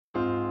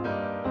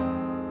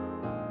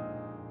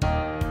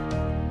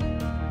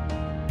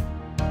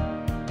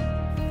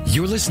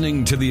You're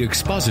listening to the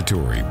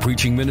expository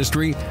preaching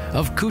ministry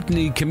of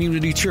Kootenai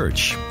Community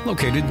Church,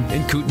 located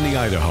in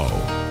Kootenai,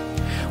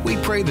 Idaho. We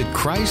pray that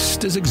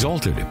Christ is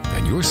exalted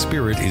and your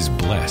spirit is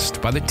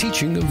blessed by the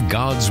teaching of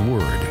God's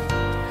Word.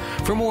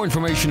 For more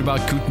information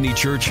about Kootenai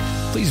Church,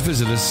 please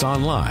visit us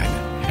online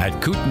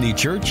at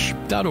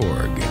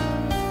kootenaichurch.org.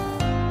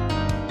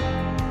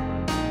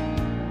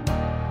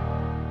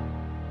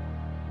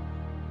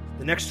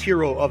 The next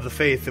hero of the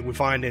faith that we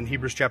find in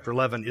Hebrews chapter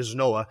 11 is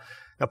Noah.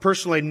 Now,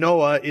 personally,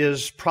 Noah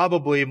is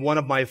probably one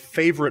of my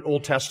favorite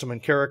Old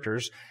Testament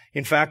characters.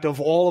 In fact, of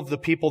all of the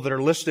people that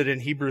are listed in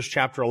Hebrews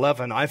chapter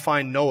 11, I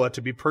find Noah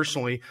to be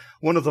personally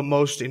one of the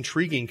most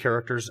intriguing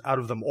characters out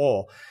of them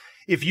all.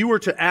 If you were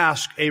to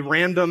ask a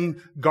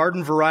random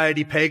garden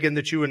variety pagan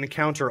that you would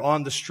encounter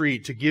on the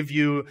street to give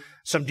you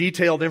some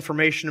detailed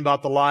information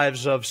about the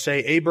lives of, say,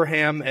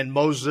 Abraham and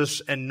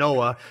Moses and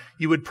Noah,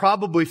 you would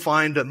probably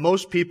find that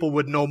most people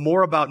would know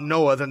more about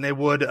Noah than they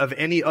would of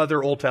any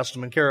other Old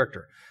Testament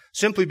character,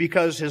 simply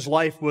because his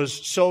life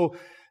was so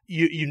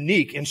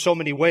unique in so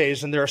many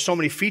ways, and there are so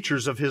many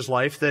features of his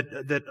life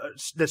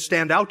that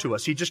stand out to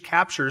us. He just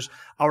captures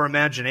our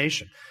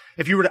imagination.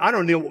 If you were to, I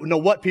don't know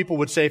what people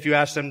would say if you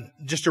asked them,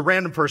 just a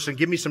random person,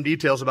 give me some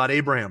details about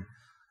Abraham.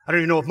 I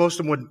don't even know if most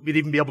of them would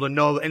even be able to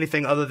know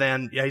anything other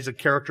than, yeah, he's a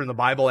character in the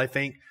Bible, I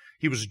think.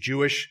 He was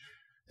Jewish.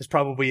 That's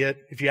probably it.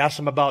 If you ask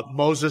them about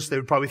Moses, they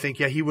would probably think,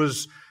 yeah,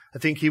 I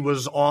think he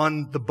was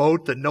on the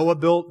boat that Noah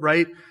built,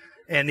 right?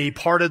 And he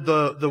parted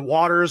the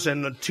waters,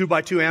 and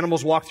 2x2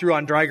 animals walked through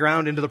on dry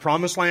ground into the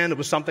promised land. It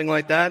was something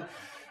like that.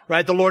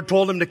 Right? The Lord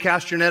told him to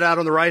cast your net out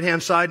on the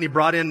right-hand side, and he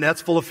brought in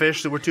nets full of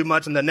fish that were too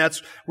much, and the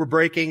nets were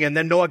breaking. And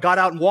then Noah got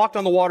out and walked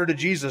on the water to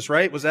Jesus,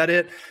 right? Was that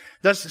it?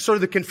 That's sort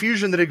of the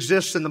confusion that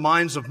exists in the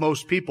minds of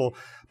most people.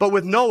 But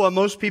with Noah,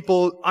 most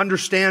people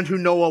understand who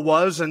Noah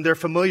was, and they're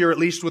familiar at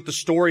least with the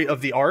story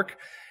of the ark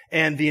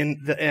and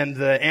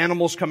the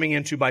animals coming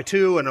in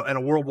 2x2 and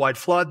a worldwide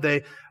flood.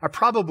 They are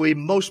probably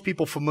most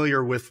people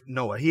familiar with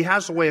Noah. He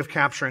has a way of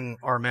capturing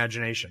our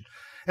imagination.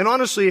 And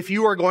honestly, if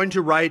you are going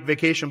to write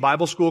vacation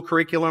Bible school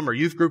curriculum or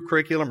youth group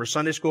curriculum or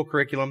Sunday school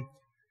curriculum,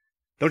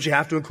 don't you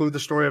have to include the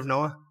story of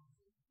Noah?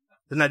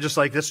 Isn't that just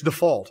like this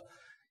default?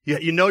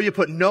 You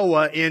put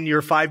Noah in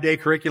your 5-day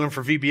curriculum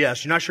for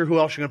VBS. You're not sure who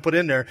else you're going to put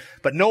in there,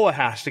 but Noah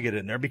has to get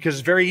in there because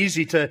it's very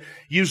easy to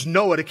use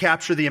Noah to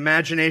capture the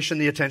imagination,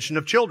 the attention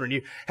of children.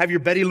 You have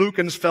your Betty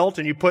Lukens felt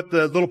and you put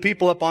the little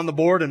people up on the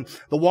board and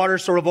the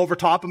water's sort of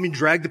overtop them. You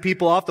drag the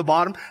people off the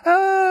bottom,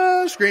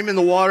 screaming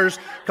the waters.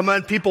 Come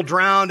on, people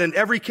drowned, and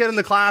every kid in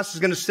the class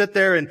is going to sit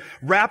there in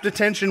rapt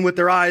attention with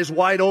their eyes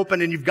wide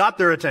open, and you've got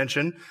their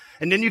attention,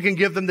 and then you can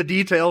give them the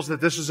details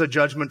that this is a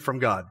judgment from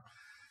God.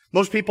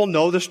 Most people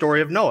know the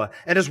story of Noah.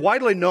 And as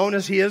widely known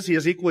as he is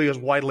equally as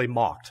widely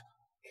mocked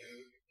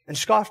and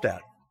scoffed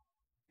at.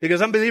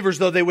 Because unbelievers,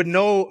 though they would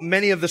know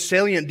many of the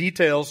salient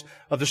details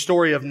of the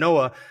story of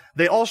Noah,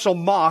 they also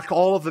mock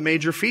all of the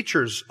major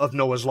features of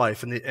Noah's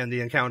life and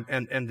the account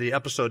and the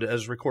episode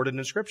as recorded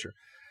in Scripture.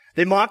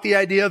 They mock the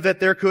idea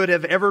that there could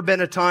have ever been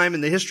a time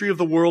in the history of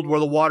the world where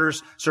the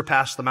waters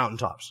surpassed the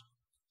mountaintops.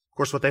 Of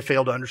course, what they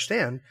fail to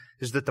understand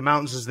is that the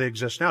mountains as they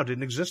exist now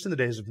didn't exist in the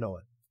days of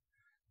Noah.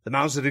 The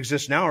mountains that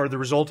exist now are the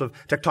result of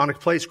tectonic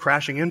plates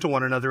crashing into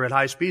one another at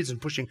high speeds and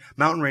pushing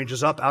mountain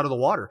ranges up out of the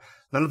water.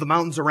 None of the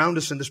mountains around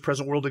us in this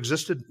present world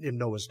existed in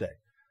Noah's day.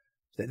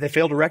 They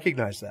fail to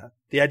recognize that.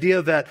 The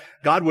idea that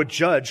God would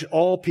judge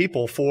all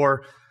people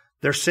for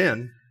their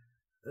sin,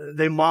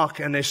 they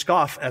mock and they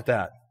scoff at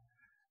that.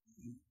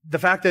 The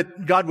fact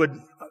that God would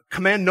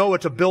command Noah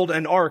to build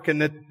an ark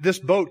and that this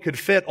boat could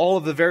fit all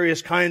of the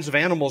various kinds of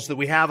animals that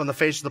we have on the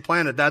face of the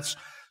planet, that's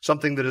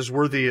something that is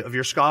worthy of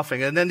your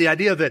scoffing. And then the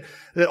idea that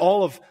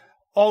all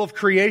of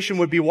creation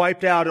would be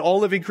wiped out, and all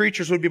living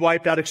creatures would be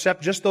wiped out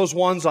except just those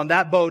ones on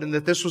that boat, and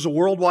that this was a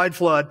worldwide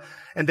flood,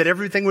 and that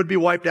everything would be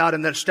wiped out,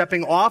 and that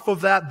stepping off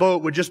of that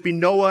boat would just be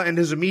Noah and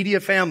his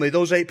immediate family,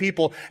 those 8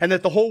 people, and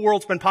that the whole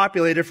world's been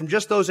populated from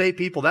just those 8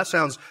 people. That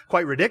sounds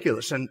quite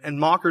ridiculous, and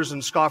mockers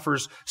and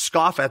scoffers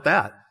scoff at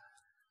that.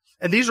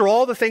 And these are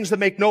all the things that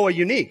make Noah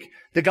unique.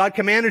 That God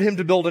commanded him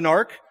to build an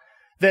ark,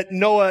 that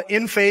Noah,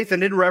 in faith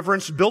and in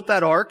reverence, built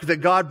that ark, that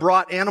God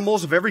brought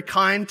animals of every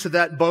kind to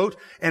that boat,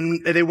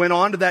 and they went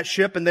on to that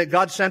ship, and that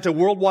God sent a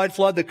worldwide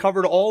flood that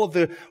covered all of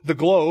the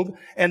globe,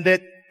 and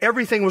that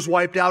everything was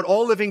wiped out,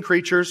 all living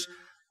creatures.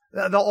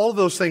 All of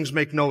those things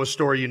make Noah's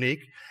story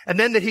unique. And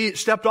then that he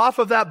stepped off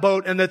of that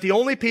boat, and that the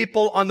only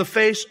people on the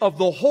face of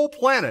the whole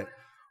planet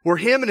were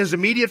him and his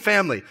immediate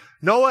family.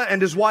 Noah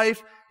and his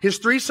wife, his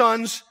 3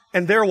 sons,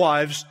 and their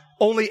wives,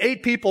 only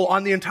 8 people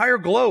on the entire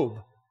globe.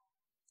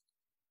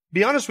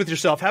 Be honest with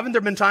yourself. Haven't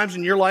there been times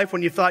in your life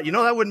when you thought,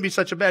 that wouldn't be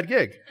such a bad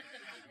gig?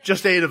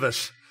 Just 8 of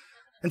us.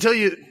 Until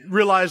you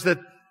realize that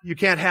you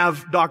can't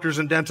have doctors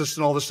and dentists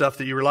and all the stuff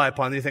that you rely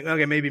upon. And you think,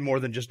 okay, maybe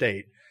more than just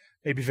 8.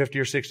 Maybe 50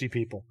 or 60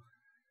 people.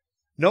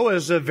 Noah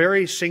is a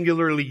very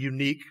singularly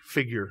unique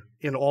figure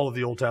in all of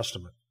the Old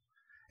Testament.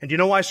 And do you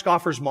know why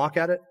scoffers mock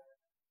at it?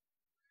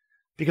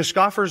 Because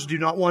scoffers do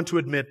not want to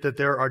admit that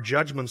there are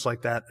judgments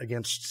like that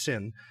against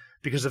sin.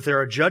 Because if there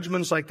are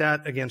judgments like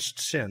that against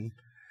sin,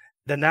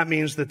 then that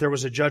means that there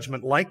was a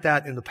judgment like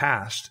that in the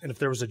past. And if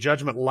there was a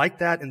judgment like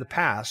that in the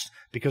past,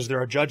 because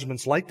there are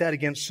judgments like that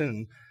against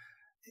sin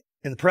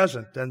in the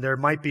present, then there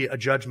might be a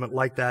judgment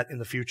like that in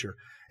the future.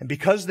 And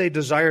because they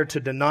desire to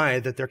deny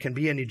that there can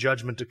be any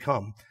judgment to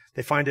come,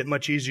 they find it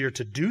much easier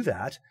to do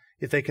that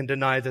if they can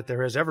deny that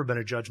there has ever been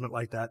a judgment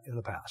like that in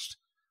the past.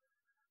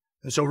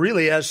 And so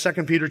really, as 2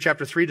 Peter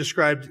chapter 3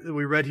 described,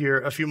 we read here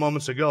a few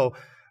moments ago,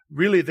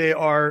 really they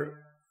are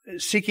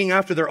seeking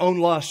after their own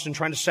lusts and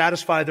trying to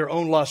satisfy their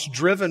own lusts,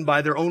 driven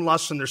by their own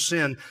lusts and their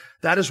sin.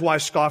 That is why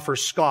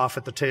scoffers scoff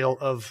at the tale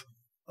of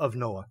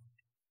Noah.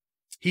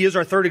 He is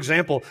our third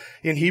example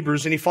in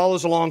Hebrews, and he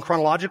follows along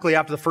chronologically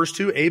after the first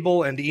two,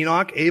 Abel and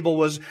Enoch. Abel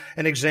was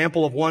an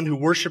example of one who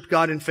worshiped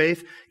God in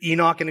faith.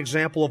 Enoch, an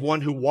example of one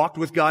who walked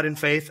with God in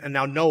faith. And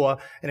now Noah,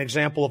 an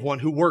example of one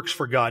who works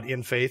for God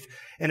in faith.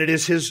 And it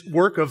is his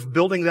work of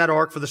building that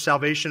ark for the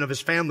salvation of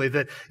his family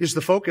that is the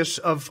focus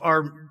of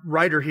our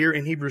writer here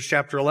in Hebrews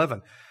chapter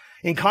 11.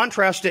 In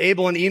contrast to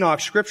Abel and Enoch,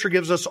 Scripture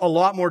gives us a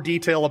lot more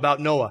detail about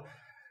Noah.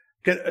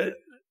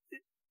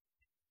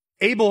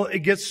 Abel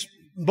gets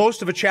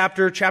most of a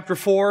chapter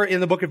 4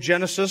 in the book of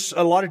Genesis,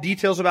 a lot of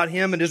details about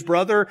him and his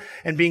brother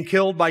and being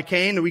killed by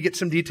Cain. We get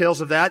some details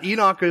of that.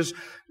 Enoch is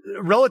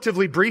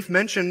relatively brief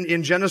mention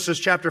in Genesis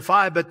chapter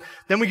 5, but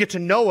then we get to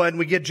Noah and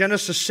we get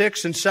Genesis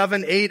 6 and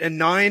 7, 8 and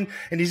 9,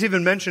 and he's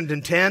even mentioned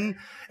in 10.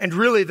 And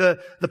really the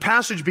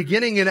passage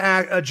beginning in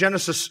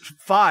Genesis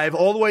 5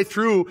 all the way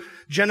through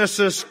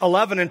Genesis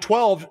 11 and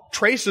 12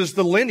 traces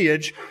the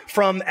lineage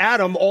from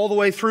Adam all the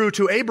way through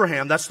to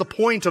Abraham. That's the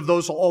point of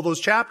all those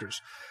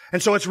chapters.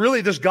 And so it's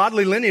really this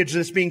godly lineage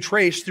that's being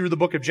traced through the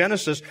book of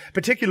Genesis,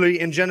 particularly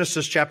in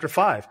Genesis chapter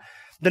 5.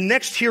 The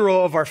next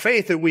hero of our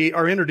faith that we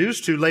are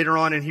introduced to later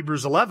on in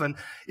Hebrews 11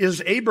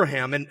 is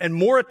Abraham. And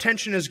more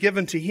attention is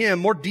given to him,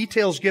 more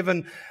details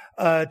given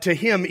to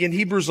him in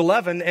Hebrews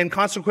 11, and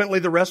consequently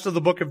the rest of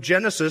the book of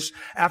Genesis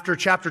after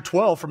chapter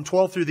 12, from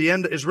 12 through the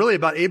end, is really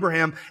about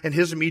Abraham and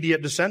his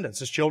immediate descendants,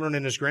 his children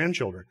and his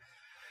grandchildren.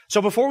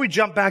 So before we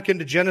jump back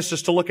into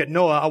Genesis to look at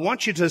Noah, I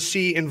want you to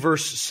see in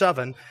verse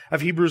 7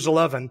 of Hebrews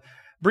 11,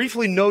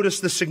 briefly notice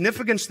the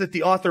significance that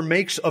the author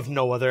makes of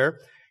Noah there.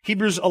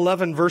 Hebrews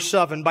 11 verse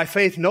 7, by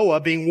faith Noah,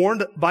 being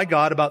warned by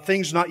God about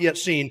things not yet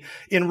seen,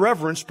 in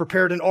reverence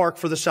prepared an ark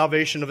for the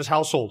salvation of his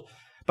household,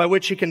 by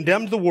which he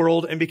condemned the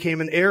world and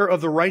became an heir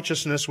of the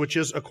righteousness which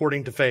is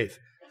according to faith.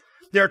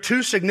 There are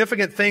two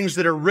significant things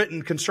that are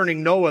written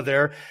concerning Noah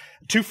there.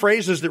 Two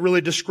phrases that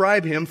really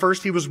describe him.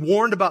 First, he was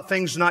warned about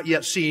things not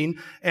yet seen.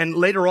 And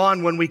later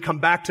on, when we come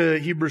back to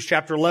Hebrews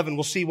chapter 11,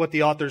 we'll see what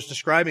the author is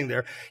describing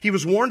there. He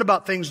was warned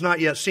about things not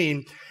yet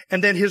seen.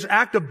 And then his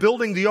act of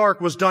building the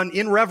ark was done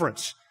in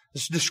reverence.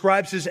 This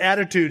describes his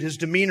attitude, his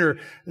demeanor,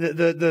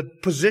 the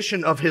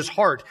position of his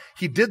heart.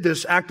 He did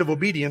this act of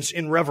obedience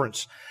in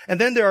reverence.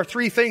 And then there are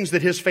three things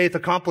that his faith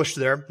accomplished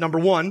there. Number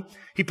one,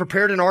 he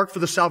prepared an ark for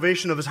the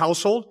salvation of his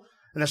household.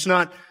 And that's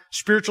not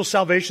spiritual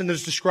salvation that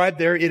is described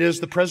there. It is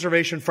the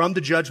preservation from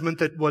the judgment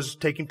that was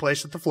taking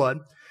place at the flood.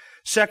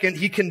 Second,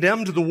 he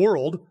condemned the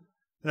world.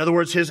 In other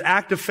words, his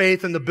act of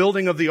faith in the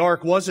building of the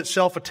ark was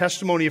itself a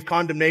testimony of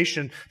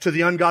condemnation to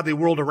the ungodly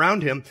world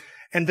around him.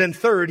 And then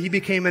third, he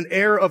became an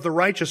heir of the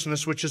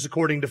righteousness which is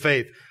according to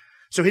faith.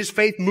 So his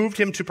faith moved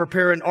him to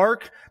prepare an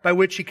ark by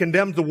which he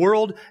condemned the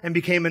world and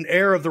became an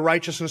heir of the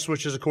righteousness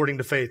which is according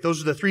to faith.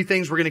 Those are the three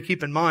things we're going to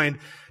keep in mind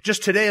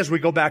just today as we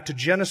go back to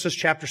Genesis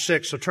chapter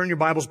 6. So turn your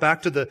Bibles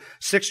back to the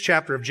 6th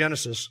chapter of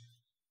Genesis.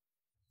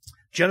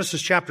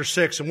 Genesis chapter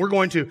 6. And we're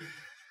going to,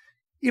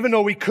 even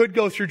though we could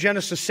go through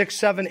Genesis 6,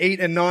 7,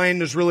 8, and 9,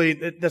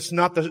 that's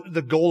not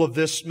the goal of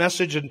this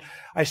message. And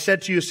I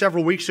said to you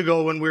several weeks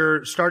ago when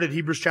we started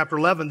Hebrews chapter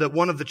 11 that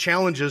one of the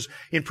challenges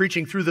in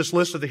preaching through this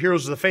list of the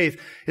heroes of the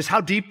faith is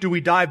how deep do we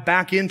dive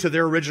back into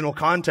their original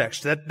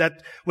context,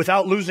 that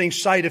without losing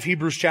sight of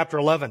Hebrews chapter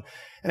 11.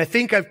 And I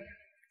think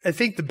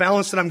the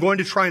balance that I'm going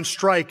to try and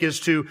strike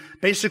is to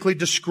basically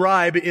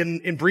describe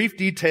in brief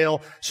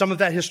detail some of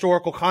that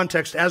historical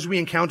context as we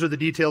encounter the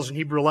details in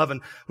Hebrew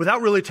 11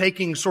 without really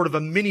taking sort of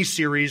a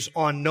mini-series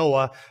on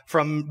Noah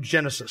from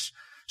Genesis.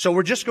 So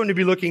we're just going to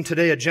be looking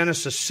today at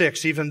Genesis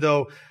 6, even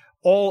though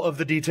all of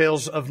the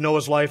details of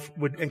Noah's life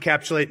would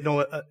encapsulate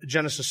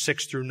Genesis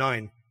 6 through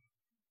 9.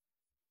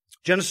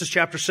 Genesis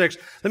chapter 6.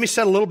 Let me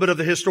set a little bit of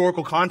the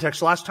historical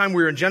context. Last time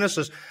we were in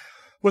Genesis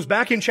was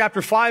back in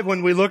chapter 5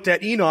 when we looked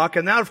at Enoch,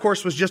 and that, of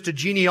course, was just a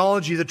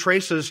genealogy that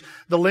traces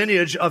the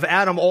lineage of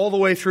Adam all the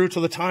way through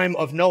to the time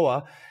of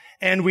Noah.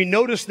 And we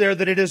notice there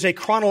that it is a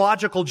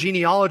chronological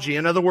genealogy.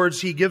 In other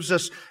words, he gives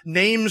us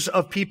names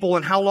of people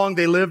and how long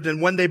they lived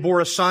and when they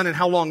bore a son and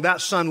how long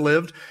that son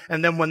lived,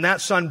 and then when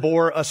that son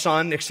bore a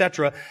son,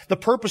 etc. The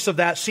purpose of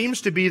that seems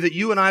to be that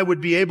you and I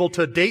would be able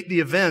to date the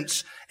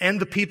events and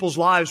the people's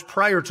lives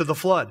prior to the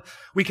flood.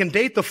 We can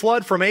date the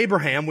flood from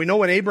Abraham. We know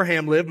when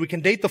Abraham lived. We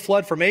can date the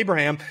flood from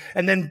Abraham.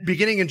 And then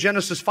beginning in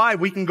Genesis 5,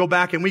 we can go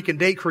back and we can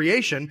date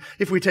creation.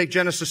 If we take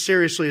Genesis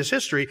seriously as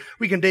history,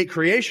 we can date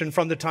creation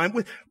from the time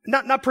with,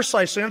 not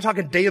precisely, I'm not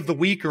talking day of the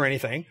week or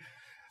anything,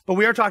 but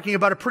we are talking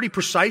about a pretty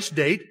precise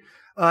date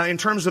in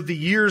terms of the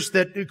years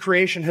that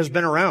creation has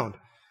been around.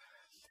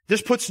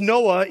 This puts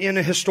Noah in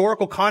a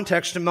historical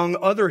context among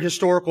other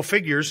historical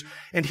figures,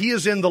 and he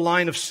is in the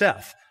line of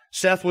Seth.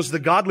 Seth was the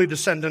godly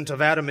descendant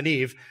of Adam and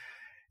Eve.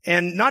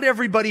 And not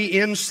everybody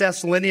in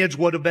Seth's lineage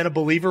would have been a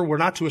believer. We're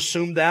not to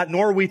assume that,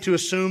 nor are we to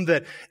assume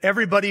that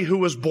everybody who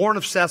was born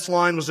of Seth's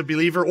line was a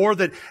believer, or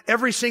that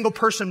every single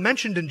person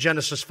mentioned in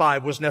Genesis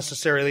 5 was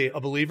necessarily a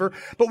believer.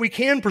 But we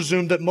can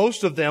presume that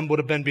most of them would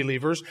have been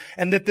believers,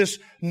 and that this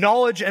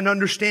knowledge and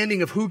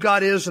understanding of who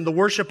God is and the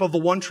worship of the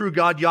one true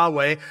God,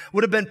 Yahweh,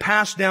 would have been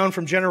passed down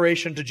from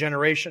generation to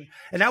generation.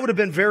 And that would have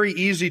been very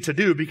easy to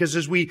do, because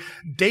as we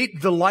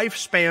date the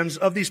lifespans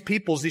of these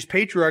peoples, these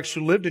patriarchs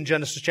who lived in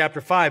Genesis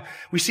chapter 5,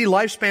 we see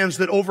lifespans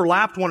that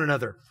overlapped one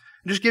another.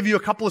 I'll just give you a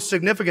couple of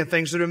significant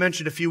things that I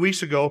mentioned a few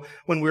weeks ago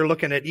when we were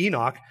looking at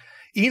Enoch.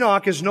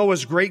 Enoch is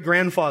Noah's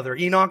great-grandfather.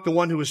 Enoch, the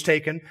one who was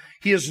taken,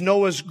 he is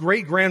Noah's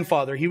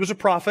great-grandfather. He was a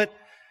prophet.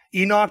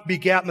 Enoch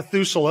begat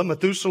Methuselah.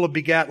 Methuselah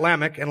begat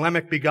Lamech, and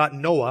Lamech begot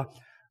Noah.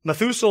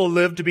 Methuselah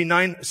lived to be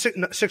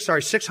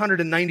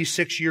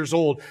 696 years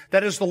old.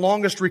 That is the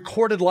longest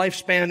recorded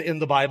lifespan in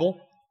the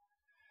Bible.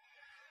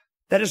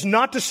 That is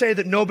not to say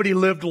that nobody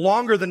lived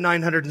longer than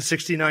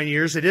 969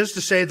 years. It is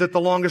to say that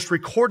the longest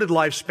recorded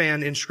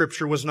lifespan in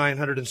Scripture was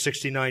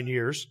 969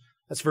 years.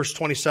 That's verse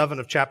 27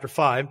 of chapter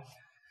 5.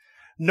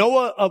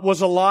 Noah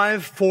was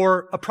alive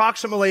for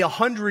approximately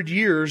 100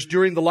 years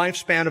during the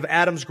lifespan of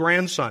Adam's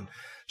grandson.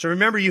 So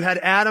remember, you had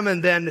Adam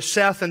and then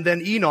Seth and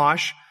then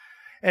Enosh.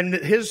 And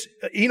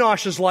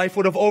Enosh's life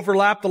would have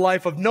overlapped the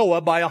life of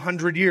Noah by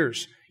 100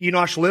 years.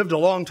 Enosh lived a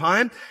long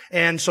time,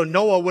 and so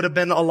Noah would have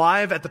been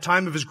alive at the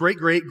time of his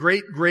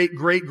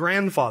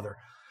great-great-great-great-great-grandfather.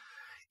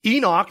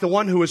 Enoch, the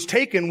one who was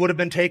taken, would have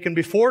been taken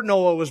before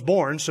Noah was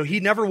born, so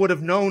he never would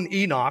have known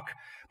Enoch,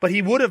 but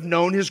he would have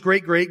known his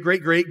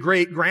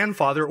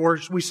great-great-great-great-great-grandfather, or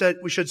we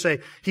should say,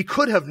 he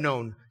could have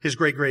known his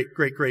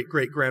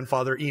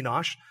great-great-great-great-great-grandfather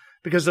Enosh,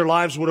 because their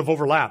lives would have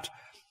overlapped.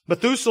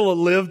 Methuselah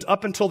lived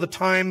up until the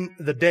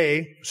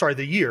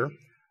year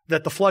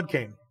that the flood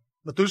came.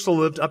 Methuselah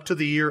lived up to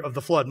the year of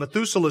the flood.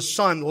 Methuselah's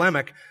son,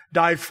 Lamech,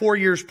 died 4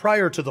 years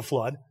prior to the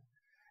flood,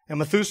 and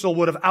Methuselah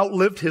would have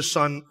outlived his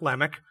son,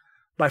 Lamech,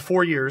 by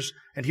 4 years,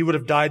 and he would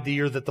have died the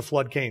year that the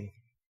flood came.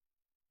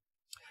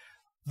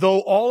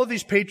 Though all of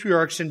these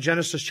patriarchs in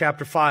Genesis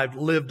chapter 5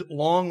 lived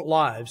long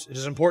lives, it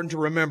is important to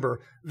remember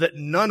that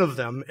none of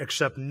them,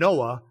 except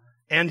Noah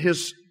and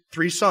his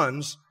 3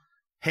 sons,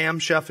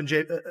 Shem,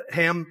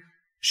 Ham,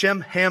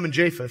 and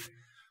Japheth,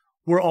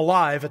 were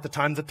alive at the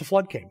time that the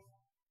flood came.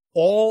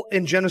 All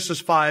in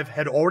Genesis 5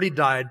 had already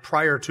died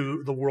prior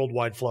to the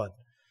worldwide flood,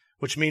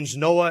 which means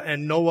Noah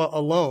and Noah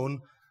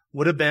alone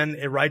would have been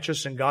a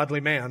righteous and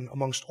godly man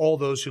amongst all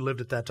those who lived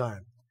at that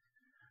time.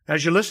 Now,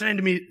 as you're listening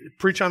to me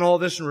preach on all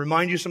this and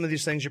remind you some of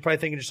these things, you're probably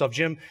thinking to yourself,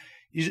 Jim,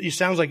 you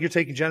sounds like you're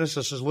taking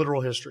Genesis as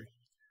literal history.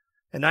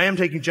 And I am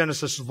taking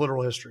Genesis as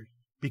literal history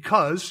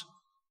because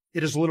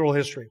it is literal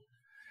history.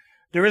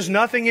 There is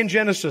nothing in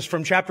Genesis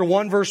from chapter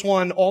 1, verse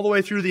 1, all the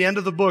way through the end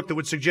of the book that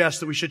would suggest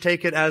that we should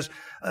take it as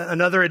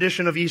another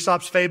edition of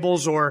Aesop's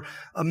fables or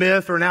a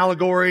myth or an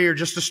allegory or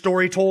just a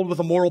story told with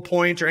a moral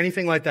point or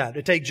anything like that.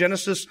 To take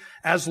Genesis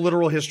as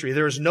literal history.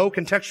 There is no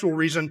contextual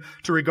reason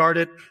to regard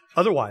it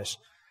otherwise.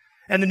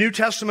 And the New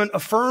Testament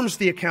affirms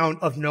the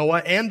account of Noah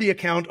and the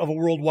account of a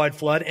worldwide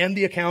flood and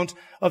the account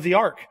of the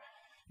ark.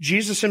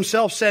 Jesus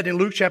himself said in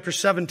Luke chapter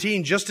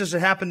 17, just as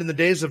it happened in the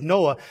days of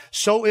Noah,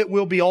 so it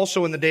will be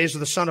also in the days of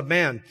the Son of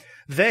Man.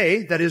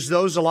 They, that is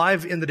those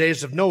alive in the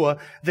days of Noah,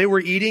 they were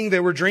eating, they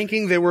were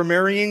drinking, they were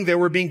marrying, they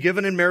were being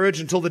given in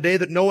marriage until the day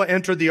that Noah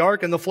entered the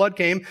ark and the flood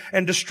came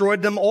and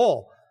destroyed them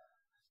all.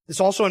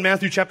 It's also in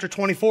Matthew chapter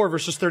 24,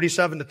 verses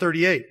 37 to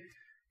 38.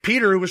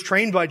 Peter, who was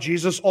trained by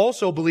Jesus,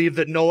 also believed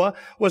that Noah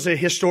was a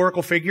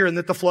historical figure and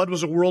that the flood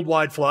was a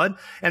worldwide flood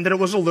and that it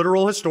was a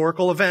literal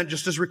historical event,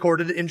 just as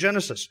recorded in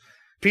Genesis.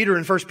 Peter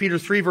in 1 Peter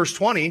 3 verse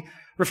 20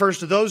 refers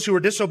to those who were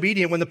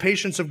disobedient when the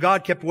patience of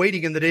God kept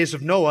waiting in the days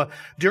of Noah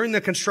during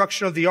the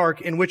construction of the ark,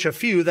 in which a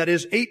few, that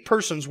is 8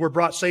 persons, were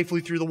brought safely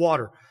through the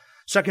water.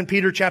 2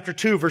 Peter chapter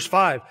 2 verse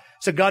 5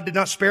 said God did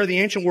not spare the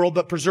ancient world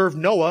but preserved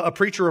Noah, a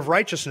preacher of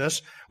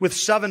righteousness, with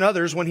 7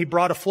 others when he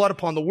brought a flood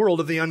upon the world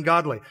of the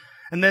ungodly.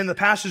 And then the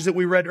passage that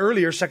we read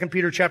earlier, 2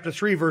 Peter chapter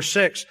 3 verse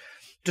 6,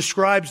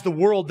 describes the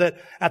world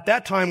that at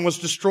that time was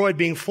destroyed,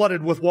 being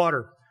flooded with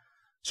water.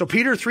 So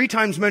Peter 3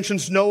 times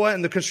mentions Noah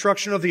and the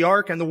construction of the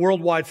ark and the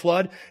worldwide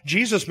flood.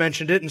 Jesus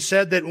mentioned it and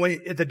said that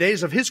the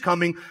days of his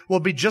coming will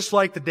be just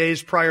like the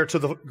days prior to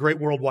the great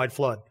worldwide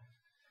flood.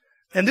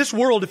 And this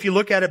world, if you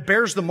look at it,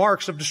 bears the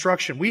marks of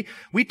destruction.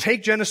 We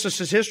take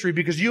Genesis as history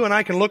because you and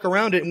I can look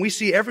around it and we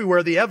see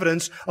everywhere the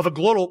evidence of a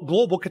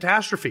global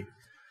catastrophe.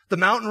 The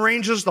mountain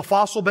ranges, the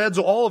fossil beds,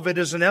 all of it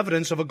is an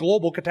evidence of a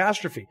global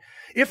catastrophe.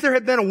 If there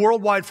had been a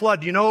worldwide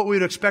flood, do you know what we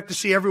would expect to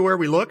see everywhere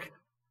we look?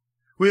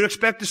 We would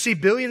expect to see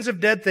billions of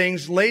dead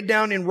things laid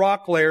down in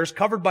rock layers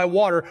covered by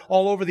water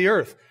all over the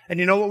earth. And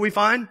you know what we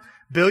find?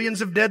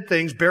 Billions of dead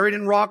things buried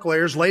in rock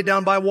layers laid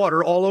down by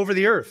water all over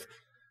the earth.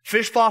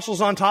 Fish fossils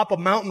on top of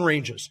mountain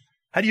ranges.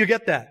 How do you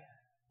get that?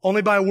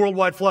 Only by a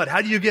worldwide flood.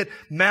 How do you get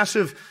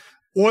massive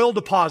oil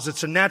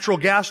deposits and natural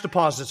gas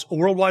deposits? A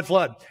worldwide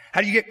flood.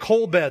 How do you get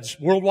coal beds?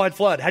 Worldwide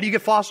flood. How do you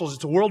get fossils?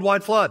 It's a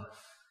worldwide flood.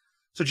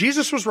 So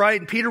Jesus was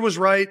right, Peter was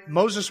right,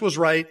 Moses was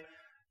right.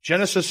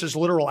 Genesis is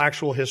literal,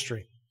 actual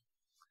history.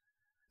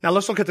 Now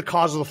let's look at the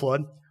cause of the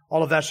flood.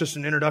 All of that's just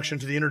an introduction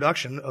to the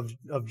introduction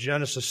of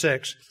Genesis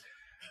 6.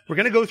 We're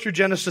going to go through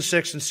Genesis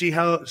 6 and see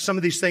how some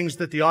of these things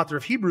that the author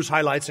of Hebrews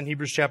highlights in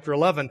Hebrews chapter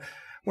 11,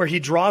 where he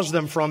draws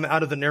them from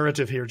out of the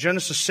narrative here.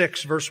 Genesis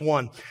 6, verse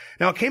 1.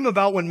 Now it came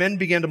about when men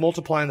began to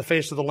multiply on the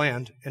face of the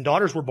land, and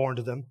daughters were born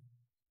to them,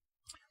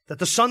 that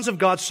the sons of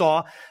God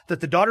saw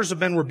that the daughters of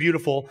men were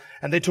beautiful,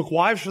 and they took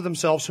wives for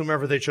themselves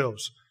whomever they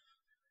chose.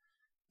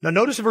 Now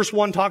notice verse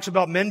 1 talks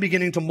about men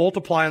beginning to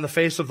multiply on the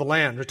face of the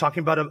land. They're talking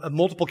about a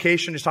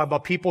multiplication. He's talking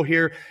about people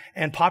here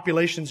and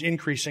populations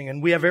increasing.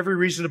 And we have every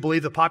reason to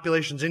believe the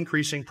population's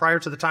increasing prior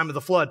to the time of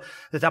the flood,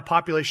 that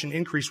population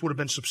increase would have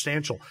been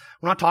substantial.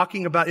 We're not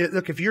talking about,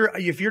 look, if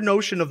your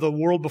notion of the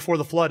world before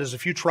the flood is a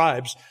few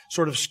tribes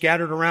sort of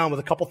scattered around with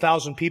a couple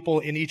thousand people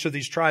in each of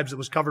these tribes that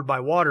was covered by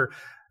water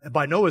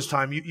by Noah's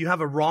time, you have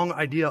a wrong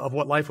idea of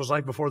what life was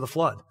like before the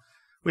flood.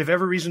 We have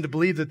every reason to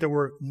believe that there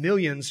were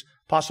millions,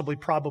 possibly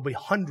probably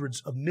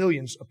hundreds of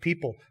millions of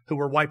people who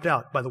were wiped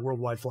out by the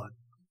worldwide flood.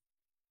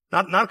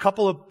 Not a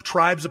couple of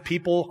tribes of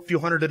people, a few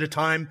hundred at a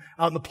time,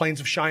 out in the plains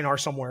of Shinar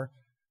somewhere,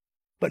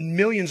 but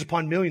millions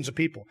upon millions of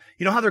people.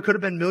 You know how there could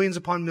have been millions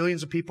upon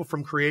millions of people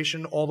from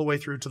creation all the way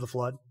through to the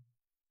flood?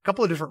 A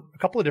couple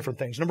of different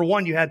things. Number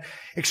one, you had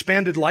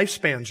expanded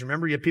lifespans.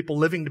 Remember, you had people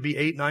living to be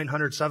 800,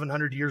 900,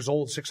 700 years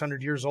old,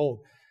 600 years old.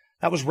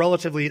 That was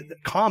relatively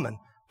common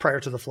prior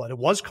to the flood. It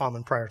was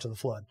common prior to the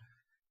flood.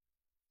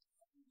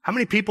 How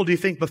many people do you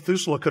think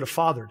Methuselah could have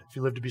fathered if he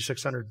lived to be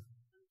 600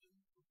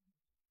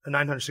 and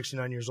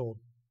 969 years old?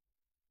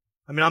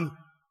 I mean,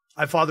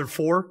 I fathered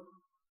 4,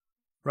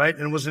 right?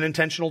 And it wasn't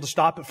intentional to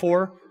stop at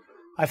 4.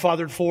 I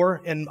fathered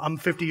 4 and I'm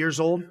 50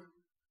 years old.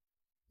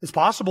 It's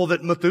possible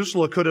that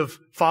Methuselah could have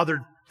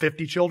fathered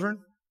 50 children.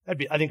 That'd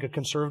be, I think, a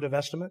conservative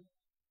estimate.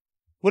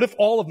 What if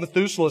all of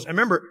Methuselah's, and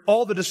remember,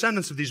 all the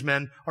descendants of these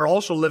men are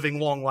also living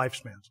long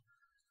lifespans.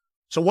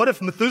 So what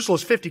if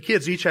Methuselah's 50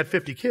 kids each had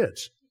 50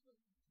 kids?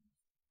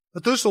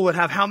 Methuselah would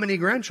have how many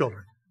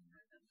grandchildren?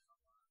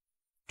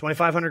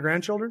 2,500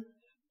 grandchildren?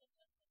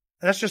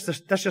 And that's just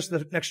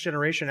the next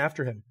generation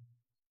after him.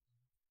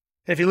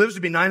 And if he lives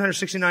to be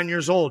 969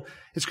 years old,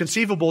 it's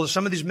conceivable that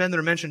some of these men that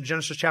are mentioned in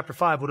Genesis chapter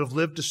 5 would have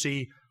lived to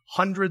see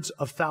hundreds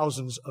of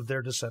thousands of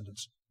their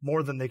descendants,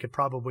 more than they could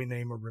probably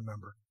name or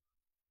remember.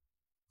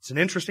 It's an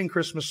interesting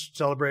Christmas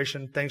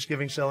celebration,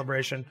 Thanksgiving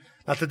celebration.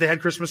 Not that they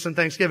had Christmas and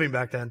Thanksgiving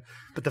back then,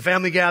 but the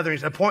family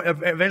gatherings,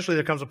 eventually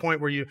there comes a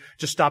point where you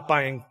just stop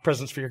buying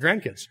presents for your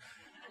grandkids.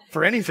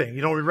 For anything.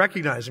 You don't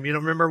recognize them. You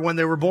don't remember when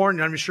they were born.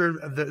 You're not sure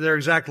of their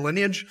exact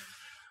lineage,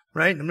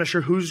 right? I'm not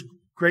sure whose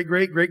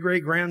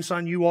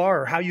great-great-great-great-grandson you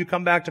are or how you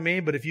come back to me,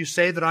 but if you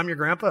say that I'm your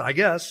grandpa, I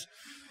guess.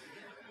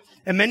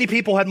 And many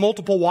people had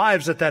multiple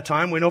wives at that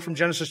time. We know from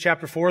Genesis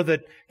chapter 4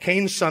 that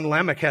Cain's son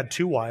Lamech had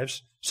 2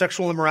 wives.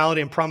 Sexual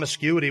immorality and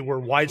promiscuity were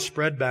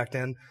widespread back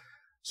then.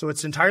 So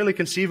it's entirely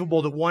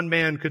conceivable that one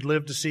man could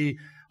live to see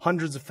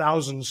hundreds of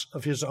thousands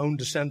of his own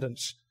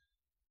descendants.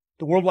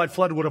 The worldwide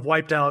flood would have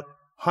wiped out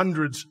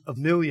hundreds of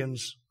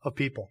millions of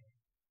people,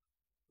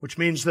 which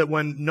means that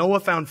when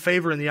Noah found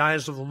favor in the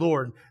eyes of the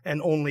Lord and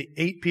only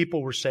 8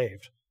 people were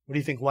saved, what do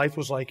you think life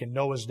was like in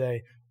Noah's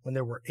day when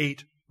there were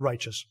 8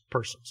 righteous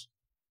persons?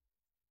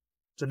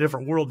 It's a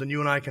different world than you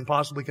and I can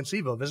possibly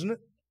conceive of, isn't it?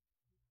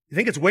 You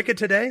think it's wicked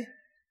today?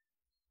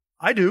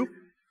 I do.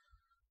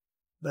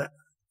 But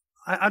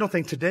I don't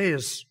think today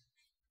is,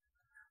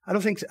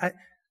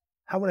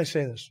 how would I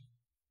say this?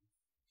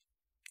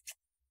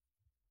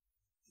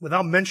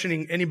 Without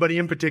mentioning anybody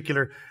in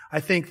particular, I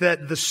think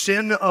that the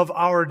sin of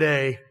our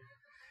day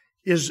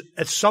is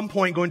at some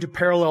point going to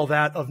parallel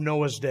that of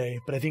Noah's day.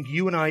 But I think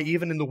you and I,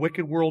 even in the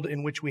wicked world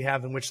in which we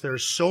have, in which there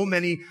is so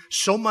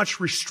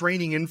much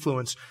restraining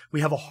influence,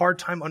 we have a hard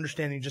time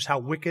understanding just how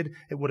wicked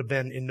it would have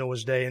been in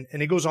Noah's day.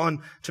 And he goes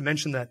on to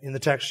mention that in the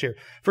text here.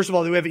 First of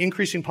all, we have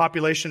increasing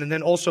population, and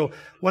then also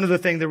one other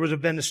thing, there would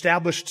have been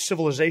established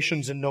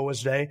civilizations in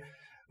Noah's day.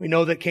 We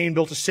know that Cain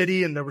built a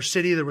city, and there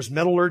was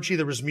metallurgy,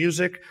 there was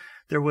music,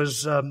 there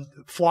was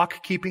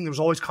flock keeping. There was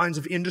always kinds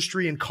of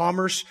industry and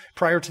commerce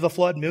prior to the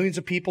flood. Millions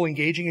of people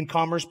engaging in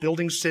commerce,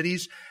 building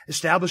cities,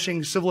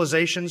 establishing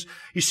civilizations.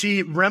 You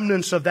see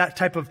remnants of that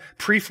type of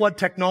pre-flood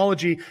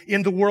technology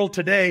in the world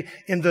today,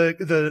 in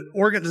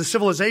the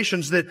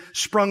civilizations that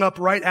sprung up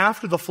right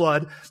after the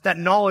flood. That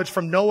knowledge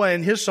from Noah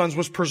and his sons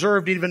was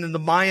preserved even in the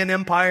Mayan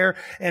Empire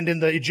and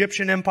in the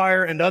Egyptian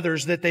Empire and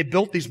others, that they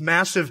built these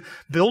massive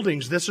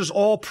buildings. This is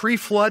all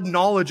pre-flood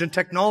knowledge and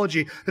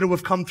technology that would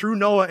have come through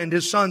Noah and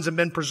his sons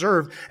and been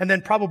preserved and then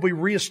probably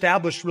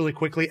reestablished really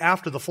quickly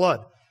after the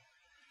flood.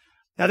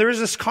 Now there is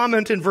this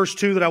comment in verse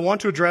 2 that I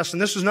want to address, and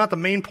this is not the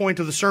main point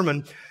of the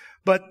sermon,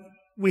 but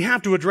we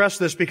have to address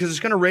this because it's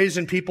going to raise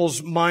in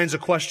people's minds a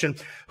question.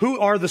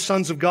 Who are the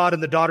sons of God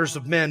and the daughters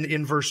of men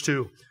in verse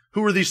 2?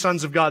 Who are these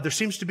sons of God? There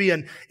seems to be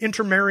an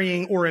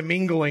intermarrying or a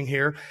mingling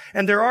here.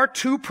 And there are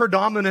two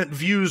predominant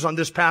views on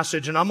this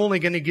passage, and I'm only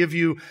going to give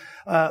you,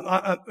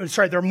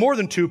 there are more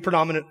than two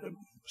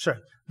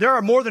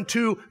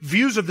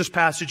views of this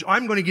passage.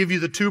 I'm going to give you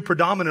the two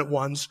predominant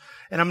ones,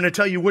 and I'm going to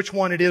tell you which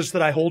one it is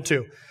that I hold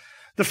to.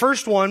 The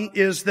first one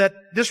is that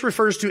this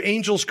refers to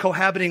angels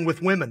cohabiting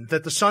with women,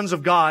 that the sons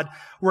of God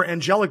were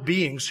angelic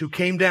beings who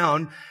came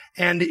down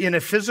and in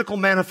a physical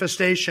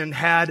manifestation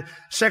had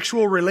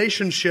sexual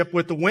relationship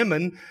with the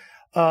women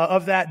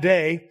of that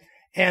day,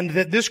 and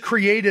that this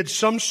created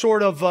some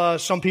sort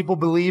of, some people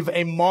believe,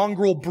 a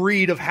mongrel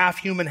breed of half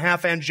human,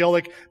 half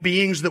angelic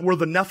beings that were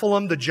the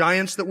Nephilim, the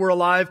giants that were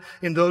alive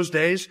in those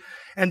days.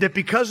 And that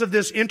because of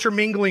this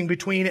intermingling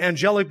between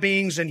angelic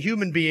beings and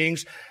human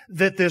beings,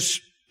 that this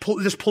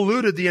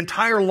polluted the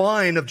entire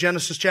line of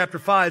Genesis chapter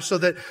 5, so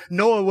that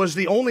Noah was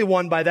the only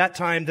one by that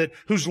time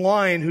whose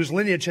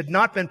lineage had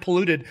not been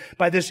polluted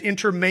by this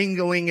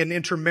intermingling and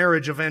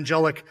intermarriage of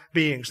angelic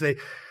beings.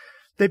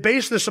 They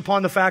base this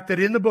upon the fact that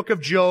in the book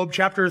of Job,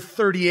 chapter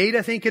 38,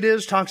 I think it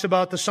is, talks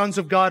about the sons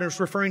of God, and it's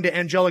referring to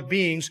angelic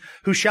beings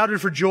who shouted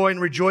for joy and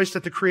rejoiced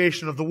at the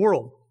creation of the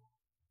world.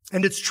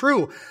 And it's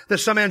true that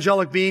some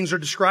angelic beings are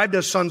described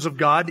as sons of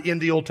God in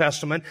the Old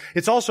Testament.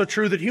 It's also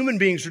true that human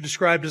beings are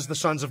described as the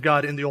sons of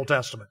God in the Old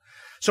Testament.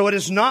 So it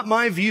is not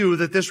my view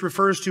that this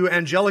refers to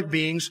angelic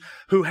beings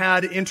who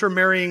had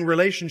intermarrying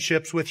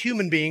relationships with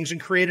human beings and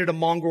created a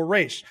mongrel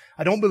race.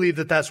 I don't believe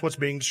that that's what's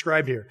being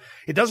described here.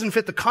 It doesn't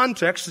fit the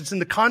context. It's in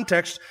the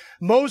context.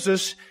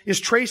 Moses is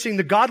tracing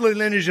the godly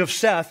lineage of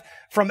Seth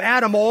from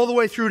Adam all the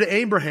way through to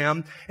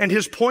Abraham, and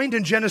his point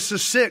in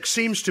Genesis 6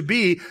 seems to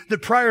be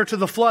that prior to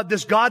the flood,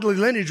 this godly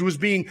lineage was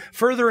being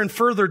further and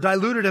further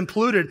diluted and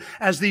polluted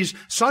as these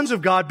sons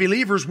of God,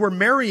 believers, were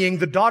marrying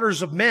the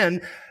daughters of men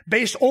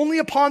based only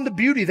upon the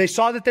beauty. They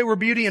saw that they were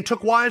beauty and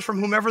took wives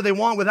from whomever they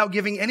want without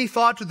giving any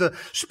thought to the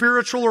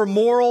spiritual or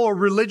moral or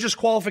religious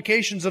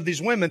qualifications of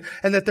these women,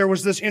 and that there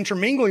was this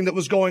intermingling that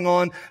was going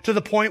on to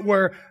the point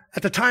where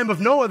at the time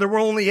of Noah, there were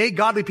only 8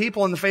 godly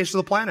people on the face of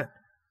the planet.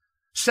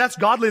 Seth's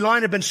godly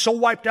line had been so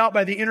wiped out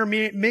by the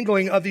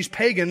intermingling of these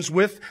pagans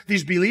with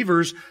these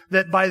believers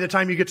that by the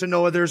time you get to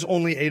Noah, there's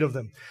only 8 of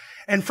them.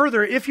 And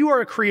further, if you are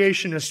a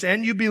creationist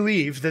and you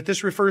believe that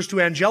this refers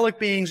to angelic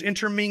beings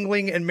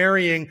intermingling and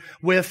marrying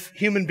with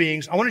human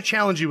beings, I want to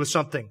challenge you with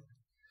something.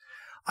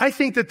 I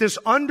think that this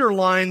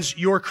underlines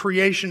your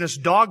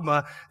creationist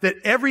dogma that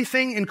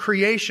everything in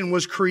creation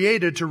was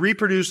created to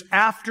reproduce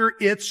after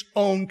its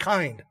own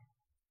kind.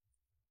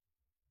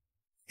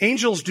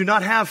 Angels do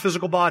not have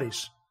physical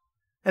bodies.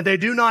 And they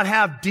do not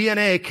have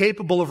DNA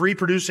capable of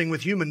reproducing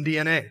with human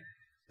DNA.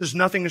 There's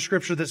nothing in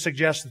Scripture that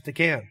suggests that they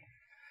can.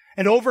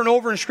 And over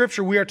in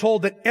Scripture, we are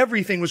told that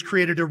everything was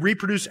created to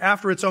reproduce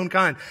after its own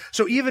kind.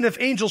 So even if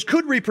angels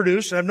could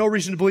reproduce, and I have no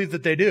reason to believe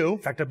that they do, in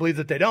fact, I believe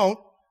that they don't,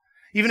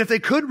 even if they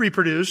could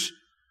reproduce,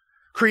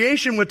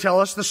 creation would tell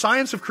us, the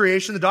science of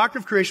creation, the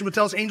doctrine of creation would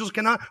tell us angels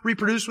cannot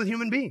reproduce with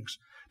human beings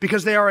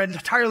because they are an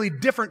entirely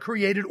different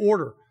created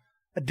order.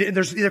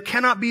 There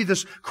cannot be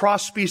this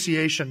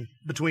cross-speciation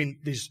between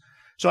these.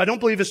 So I don't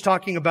believe it's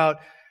talking about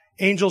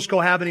angels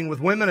cohabiting with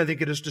women. I think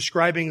it is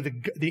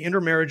describing the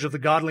intermarriage of the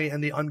godly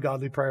and the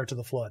ungodly prior to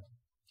the flood.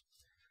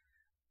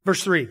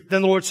 Verse 3,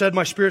 then the Lord said,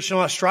 my spirit shall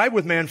not strive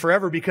with man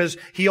forever, because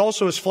he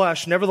also is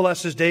flesh.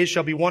 Nevertheless, his days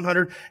shall be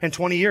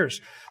 120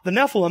 years. The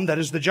Nephilim, that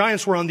is, the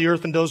giants, were on the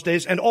earth in those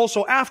days, and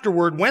also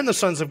afterward, when the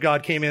sons of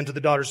God came in to the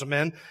daughters of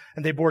men,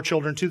 and they bore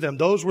children to them.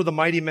 Those were the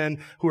mighty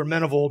men who were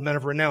men of old, men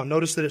of renown.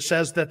 Notice that it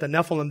says that the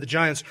Nephilim, the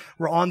giants,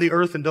 were on the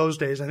earth in those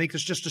days. I think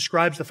this just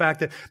describes the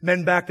fact that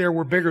men back there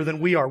were bigger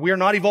than we are. We are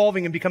not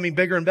evolving and becoming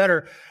bigger and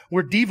better.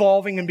 We're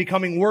devolving and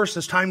becoming worse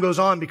as time goes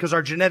on, because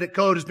our genetic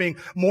code is being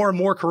more and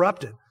more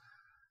corrupted.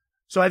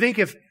 So I think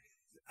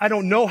I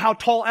don't know how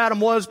tall Adam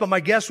was, but my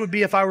guess would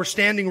be if I were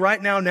standing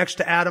right now next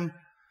to Adam,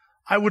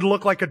 I would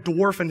look like a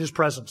dwarf in his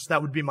presence.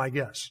 That would be my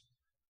guess.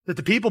 That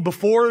the people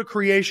before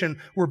creation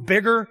were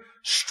bigger,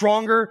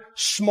 stronger,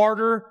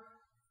 smarter,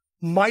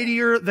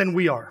 mightier than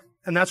we are.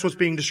 And that's what's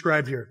being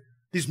described here.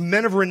 These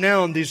men of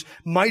renown, these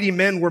mighty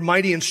men were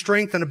mighty in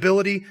strength and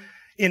ability,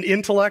 in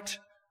intellect.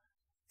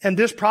 And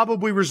this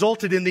probably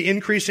resulted in the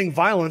increasing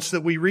violence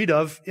that we read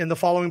of in the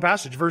following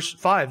passage, verse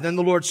 5. Then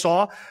the Lord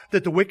saw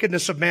that the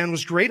wickedness of man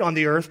was great on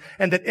the earth,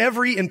 and that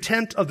every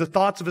intent of the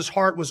thoughts of his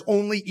heart was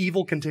only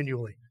evil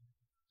continually.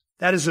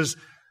 That is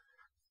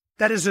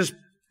as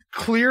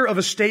clear of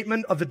a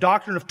statement of the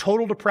doctrine of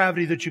total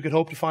depravity that you could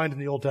hope to find in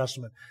the Old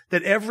Testament.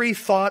 That every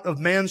thought of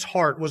man's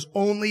heart was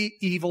only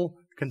evil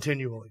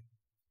continually.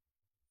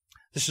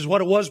 This is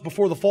what it was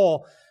before the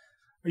fall.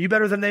 Are you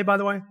better than they, by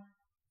the way?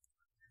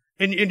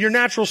 In your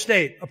natural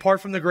state,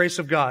 apart from the grace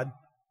of God,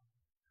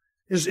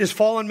 is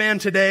fallen man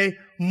today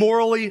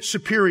morally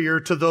superior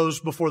to those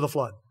before the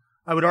flood?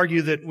 I would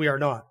argue that we are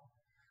not.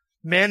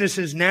 Man is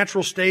his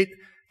natural state,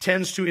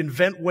 tends to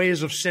invent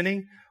ways of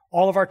sinning.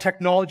 All of our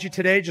technology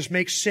today just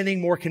makes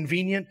sinning more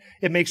convenient.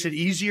 It makes it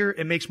easier.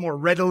 It makes more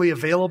readily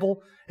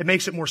available. It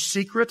makes it more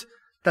secret.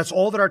 That's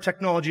all that our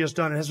technology has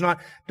done. It has not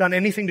done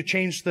anything to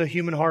change the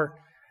human heart.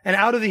 And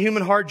out of the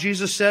human heart,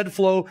 Jesus said,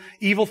 flow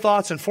evil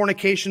thoughts and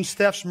fornications,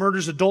 thefts,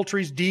 murders,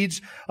 adulteries,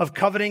 deeds of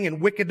coveting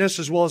and wickedness,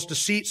 as well as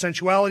deceit,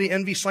 sensuality,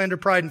 envy, slander,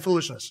 pride, and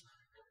foolishness.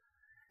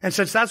 And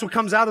since that's what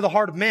comes out of the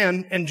heart of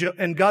man,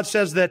 and God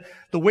says that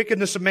the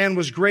wickedness of man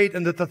was great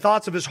and that the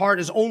thoughts of his heart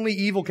is only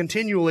evil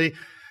continually,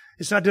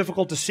 it's not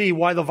difficult to see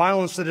why the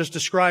violence that is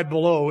described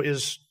below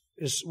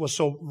was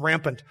so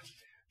rampant.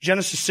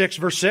 Genesis 6,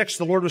 verse 6,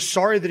 the Lord was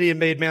sorry that he had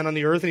made man on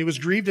the earth, and he was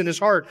grieved in his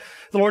heart.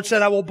 The Lord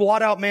said, I will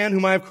blot out man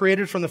whom I have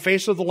created from the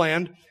face of the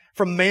land,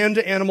 from man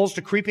to animals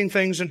to creeping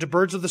things and to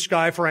birds of the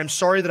sky, for I am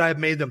sorry that I have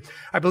made them.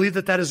 I believe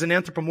that is an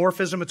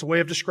anthropomorphism. It's a way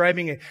of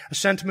describing a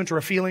sentiment or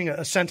a feeling,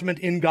 a sentiment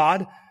in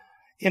God,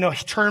 in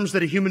terms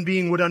that a human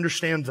being would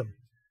understand them.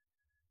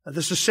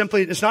 This is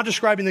simply, it's not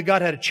describing that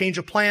God had a change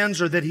of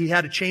plans or that he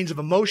had a change of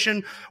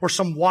emotion or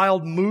some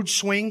wild mood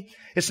swing.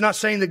 It's not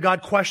saying that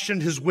God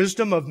questioned his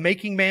wisdom of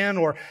making man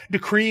or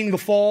decreeing the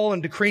fall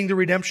and decreeing the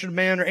redemption of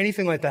man or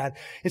anything like that.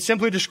 It's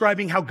simply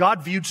describing how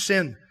God viewed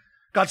sin.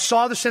 God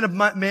saw the sin of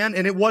man,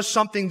 and it was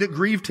something that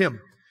grieved him.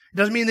 It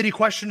doesn't mean that he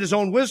questioned his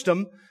own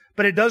wisdom,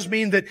 but it does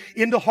mean that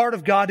in the heart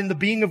of God, in the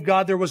being of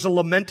God, there was a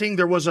lamenting,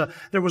 there was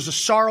a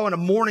sorrow and a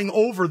mourning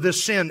over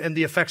this sin and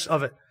the effects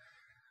of it.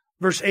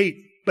 Verse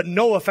 8, but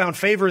Noah found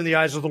favor in the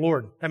eyes of the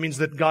Lord. That means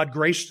that God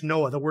graced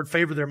Noah. The word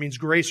favor there means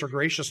grace or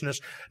graciousness.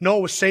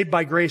 Noah was saved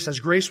by grace as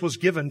grace was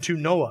given to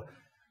Noah.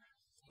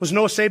 Was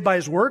Noah saved by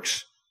his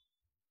works?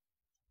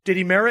 Did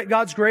he merit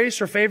God's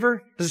grace or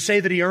favor? Does it say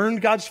that he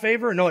earned God's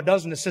favor? No, it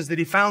doesn't. It says that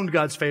he found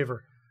God's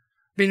favor,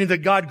 meaning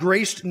that God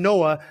graced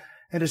Noah.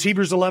 And as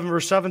Hebrews 11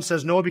 verse 7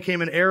 says, Noah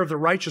became an heir of the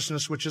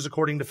righteousness which is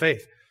according to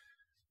faith.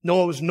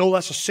 Noah was no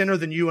less a sinner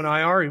than you and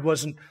I are. He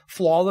wasn't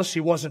flawless. He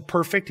wasn't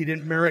perfect. He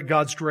didn't merit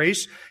God's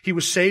grace. He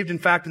was saved, in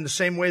fact, in the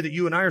same way that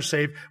you and I are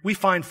saved. We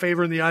find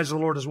favor in the eyes of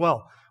the Lord as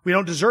well. We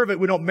don't deserve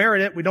it. We don't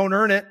merit it. We don't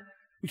earn it.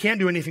 We can't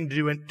do anything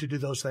to do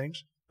those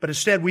things. But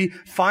instead, we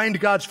find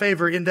God's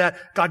favor in that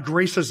God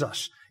graces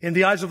us. In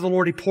the eyes of the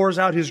Lord, he pours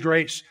out his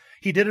grace.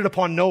 He did it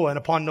upon Noah and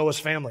upon Noah's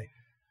family.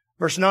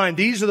 Verse 9,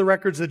 these are the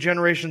records of the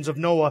generations of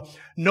Noah.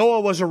 Noah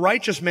was a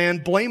righteous man,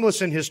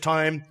 blameless in his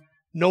time.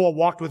 Noah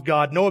walked with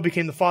God. Noah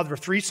became the father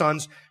of 3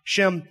 sons,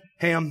 Shem,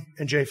 Ham,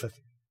 and Japheth.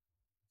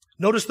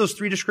 Notice those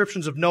 3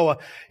 descriptions of Noah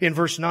in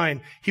verse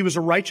 9. He was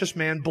a righteous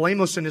man,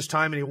 blameless in his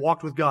time, and he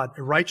walked with God.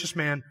 A righteous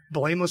man,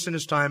 blameless in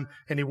his time,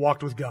 and he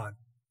walked with God.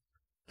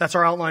 That's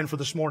our outline for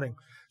this morning.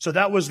 So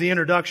that was the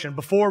introduction.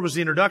 Before was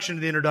the introduction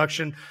to the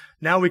introduction.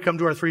 Now we come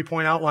to our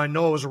 3-point outline.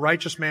 Noah was a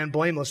righteous man,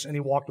 blameless, and he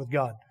walked with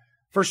God.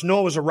 First,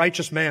 Noah was a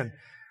righteous man.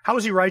 How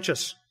was he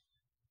righteous?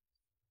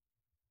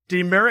 Did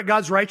he merit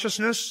God's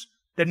righteousness?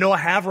 Did Noah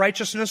have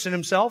righteousness in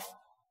himself?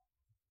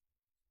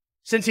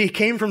 Since he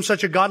came from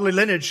such a godly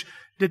lineage,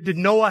 did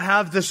Noah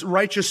have this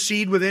righteous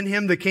seed within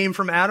him that came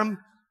from Adam?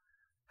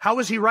 How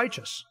was he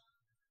righteous?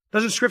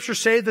 Doesn't Scripture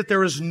say that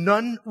there is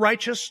none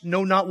righteous?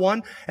 No, not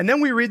one. And then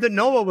we read that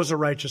Noah was a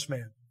righteous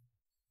man,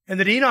 and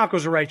that Enoch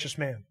was a righteous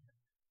man,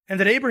 and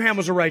that Abraham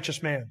was a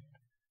righteous man,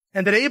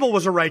 and that Abel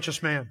was a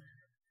righteous man.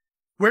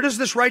 Where does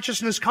this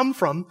righteousness come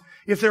from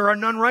if there are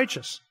none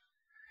righteous?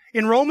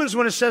 In Romans,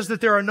 when it says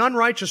that there are none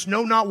righteous,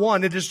 no, not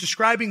one, it is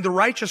describing the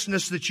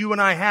righteousness that you and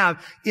I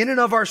have in and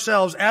of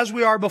ourselves as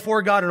we are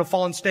before God in a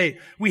fallen state.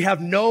 We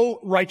have no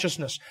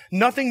righteousness,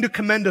 nothing to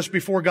commend us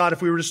before God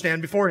if we were to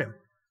stand before him.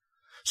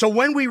 So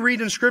when we read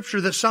in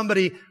Scripture that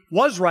somebody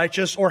was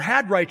righteous or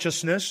had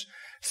righteousness,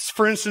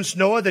 for instance,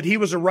 Noah, that he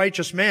was a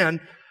righteous man,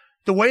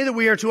 the way that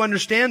we are to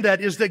understand that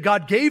is that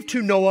God gave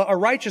to Noah a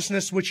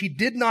righteousness which he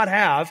did not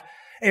have,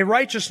 a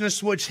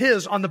righteousness which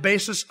his on the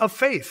basis of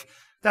faith.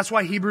 That's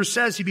why Hebrews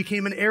says he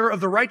became an heir of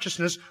the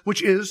righteousness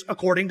which is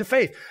according to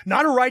faith.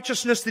 Not a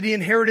righteousness that he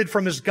inherited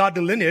from his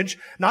godly lineage,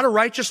 not a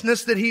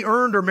righteousness that he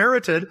earned or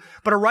merited,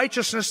 but a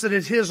righteousness that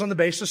is his on the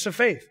basis of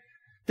faith.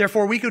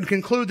 Therefore, we could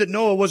conclude that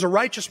Noah was a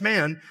righteous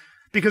man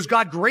because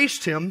God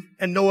graced him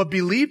and Noah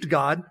believed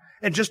God.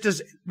 And just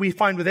as we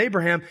find with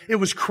Abraham, it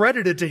was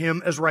credited to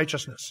him as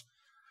righteousness.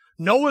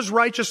 Noah's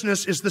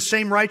righteousness is the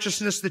same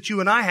righteousness that you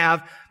and I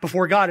have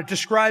before God. It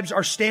describes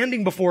our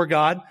standing before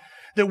God,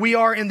 that we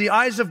are in the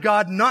eyes of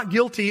God not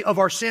guilty of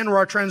our sin or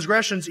our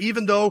transgressions,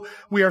 even though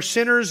we are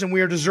sinners and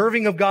we are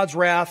deserving of God's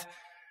wrath.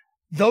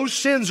 Those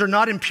sins are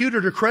not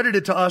imputed or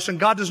credited to us, and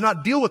God does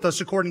not deal with us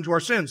according to our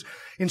sins.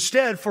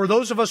 Instead, for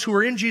those of us who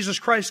are in Jesus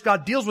Christ,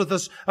 God deals with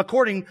us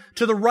according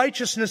to the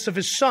righteousness of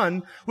his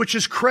Son, which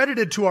is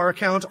credited to our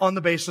account on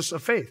the basis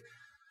of faith.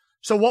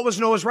 So what was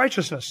Noah's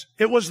righteousness?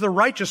 It was the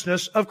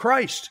righteousness of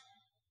Christ.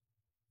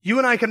 You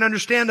and I can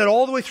understand that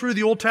all the way through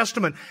the Old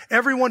Testament,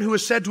 everyone who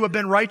is said to have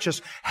been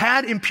righteous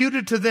had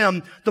imputed to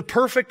them the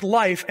perfect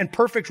life and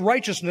perfect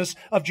righteousness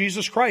of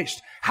Jesus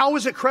Christ. How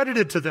is it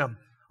credited to them?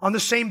 On the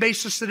same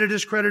basis that it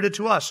is credited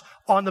to us,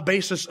 on the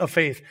basis of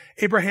faith.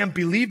 Abraham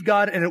believed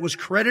God and it was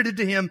credited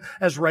to him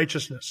as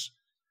righteousness.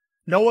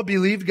 Noah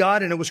believed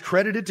God and it was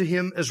credited to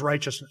him as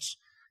righteousness.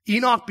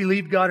 Enoch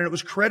believed God and it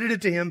was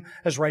credited to him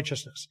as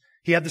righteousness.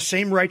 He had the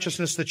same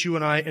righteousness that you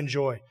and I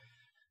enjoy.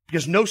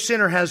 Because no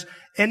sinner has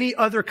any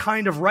other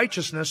kind of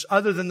righteousness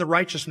other than the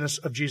righteousness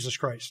of Jesus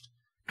Christ.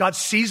 God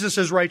sees us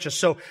as righteous.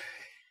 So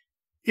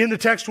in the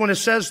text, when it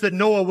says that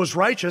Noah was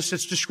righteous,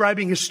 it's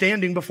describing his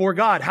standing before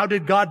God. How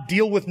did God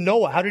deal with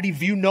Noah? How did he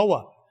view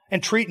Noah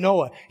and treat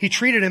Noah? He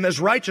treated him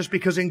as righteous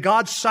because in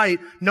God's sight,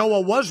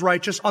 Noah was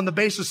righteous on the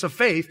basis of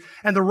faith.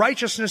 And the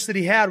righteousness that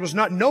he had was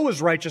not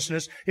Noah's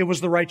righteousness. It was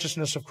the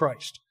righteousness of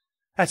Christ.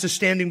 That's his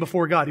standing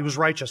before God. He was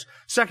righteous.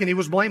 Second, he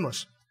was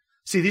blameless.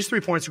 See, these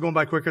 3 points are going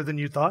by quicker than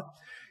you thought.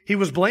 He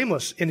was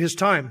blameless in his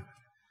time.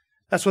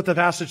 That's what the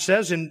passage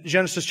says in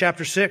Genesis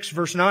chapter 6,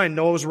 verse 9.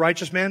 Noah was a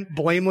righteous man,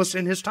 blameless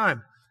in his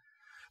time.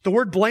 The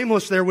word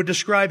blameless there would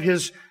describe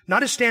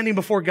not his standing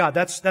before God.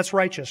 That's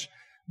righteous.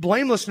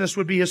 Blamelessness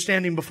would be his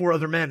standing before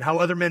other men, how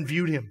other men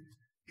viewed him.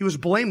 He was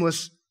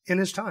blameless in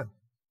his time.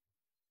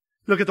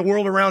 Look at the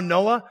world around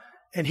Noah,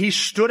 and he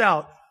stood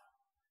out.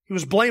 He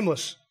was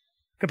blameless.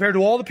 Compared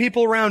to all the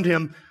people around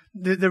him,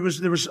 there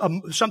was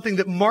something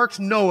that marked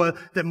Noah,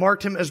 that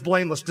marked him as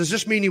blameless. Does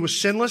this mean he was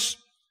sinless?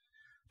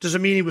 Does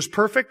it mean he was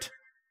perfect?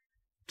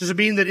 Does it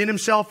mean that in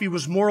himself he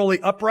was morally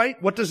upright?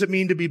 What does it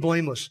mean to be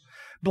blameless?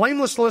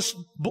 Blamelessness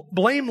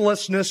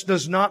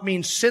does not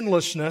mean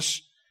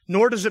sinlessness,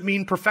 nor does it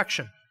mean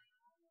perfection.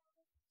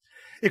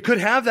 It could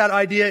have that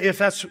idea if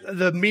that's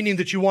the meaning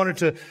that you wanted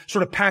to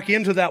sort of pack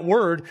into that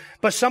word,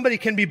 but somebody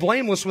can be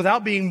blameless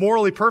without being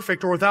morally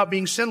perfect or without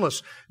being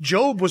sinless.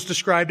 Job was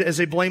described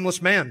as a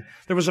blameless man.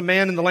 There was a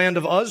man in the land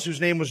of Uz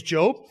whose name was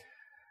Job,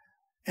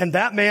 and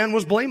that man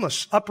was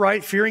blameless,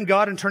 upright, fearing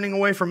God and turning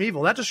away from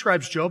evil. That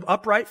describes Job,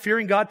 upright,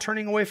 fearing God,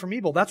 turning away from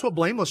evil. That's what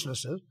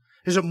blamelessness is.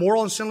 Is it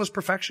moral and sinless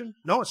perfection?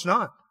 No, it's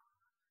not.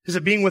 Is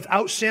it being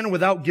without sin and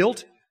without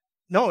guilt?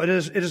 No, it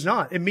is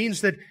not. It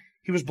means that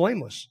he was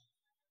blameless.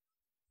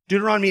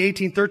 Deuteronomy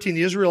 18:13,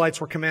 the Israelites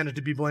were commanded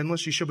to be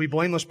blameless. You shall be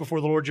blameless before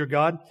the Lord your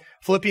God.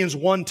 Philippians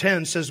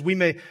 1:10 says we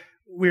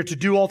are to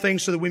do all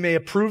things so that we may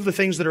approve the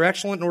things that are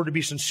excellent in order to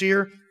be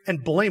sincere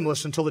and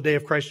blameless until the day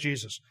of Christ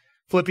Jesus.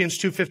 Philippians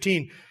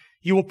 2:15,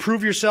 you will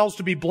prove yourselves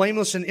to be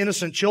blameless and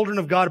innocent, children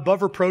of God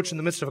above reproach in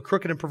the midst of a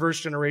crooked and perverse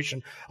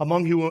generation,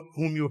 among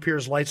whom you appear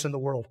as lights in the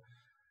world.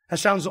 That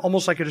sounds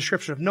almost like a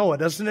description of Noah,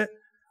 doesn't it?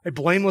 A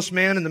blameless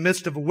man in the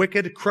midst of a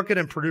wicked, crooked,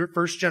 and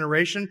perverse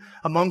generation,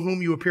 among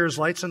whom you appear as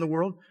lights in the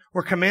world.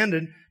 We're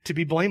commanded to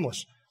be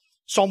blameless.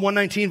 Psalm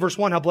 119, verse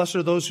 1, how blessed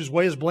are those whose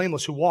way is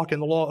blameless, who walk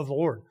in the law of the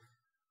Lord.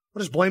 What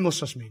does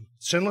blamelessness mean?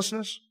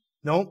 Sinlessness?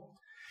 No.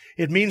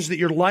 It means that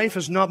your life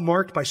is not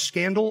marked by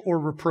scandal or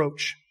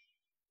reproach.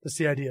 That's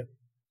the idea.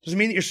 Doesn't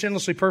mean that you're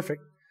sinlessly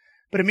perfect,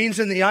 but it means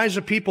in the eyes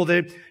of people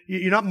that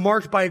you're not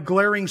marked by a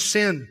glaring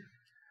sin.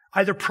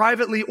 Either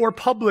privately or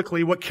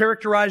publicly, what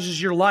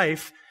characterizes your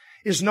life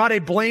is not a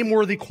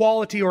blameworthy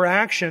quality or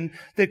action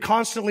that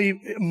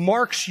constantly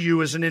marks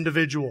you as an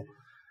individual.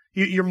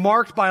 You're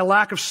marked by a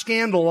lack of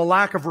scandal, a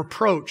lack of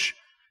reproach.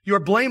 You're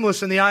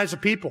blameless in the eyes of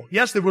people.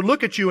 Yes, they would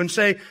look at you and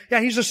say, yeah,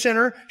 he's a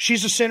sinner.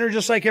 She's a sinner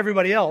just like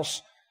everybody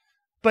else.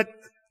 But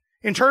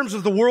in terms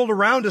of the world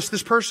around us,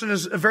 this person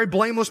is a very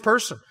blameless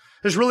person.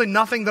 There's really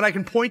nothing that I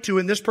can point to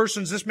in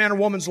this man or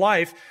woman's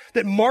life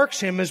that marks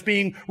him as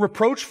being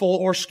reproachful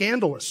or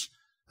scandalous.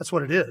 That's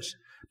what it is.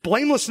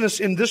 Blamelessness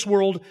in this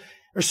world,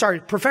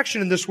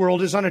 perfection in this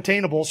world is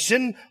unattainable.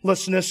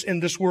 Sinlessness in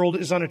this world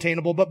is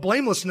unattainable, but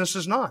blamelessness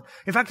is not.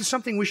 In fact, it's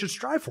something we should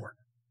strive for.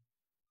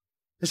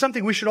 It's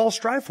something we should all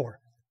strive for.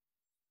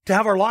 To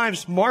have our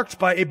lives marked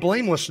by a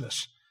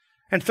blamelessness.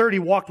 And third, he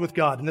walked with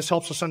God. And this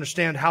helps us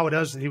understand how it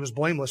is that he was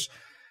blameless.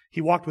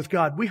 He walked with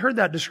God. We heard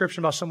that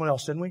description about someone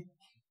else, didn't we?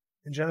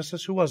 In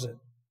Genesis, who was it?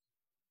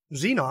 It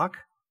was Enoch.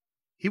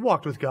 He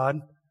walked with God.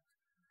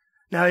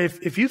 Now,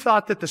 if you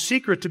thought that the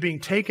secret to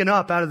being taken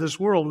up out of this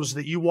world was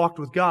that you walked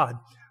with God,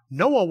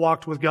 Noah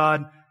walked with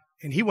God,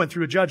 and he went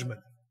through a judgment.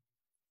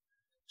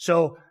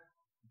 So,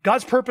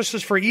 God's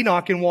purposes for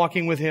Enoch in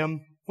walking with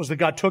him was that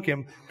God took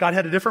him. God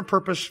had a different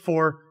purpose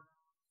for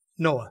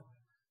Noah.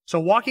 So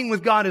walking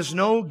with God is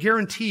no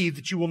guarantee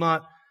that you will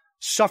not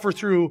suffer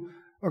through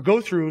or go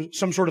through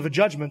some sort of a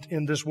judgment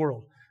in this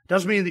world. It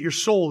does mean that your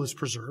soul is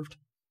preserved,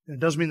 and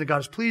it does mean that God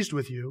is pleased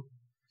with you.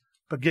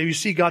 But you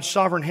see God's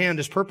sovereign hand,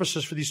 his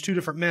purposes for these two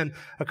different men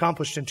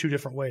accomplished in two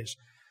different ways.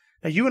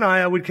 Now you and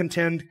I would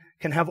contend,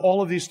 can have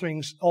all of these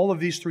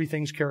three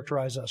things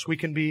characterize us. We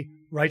can be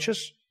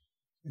righteous,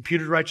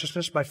 imputed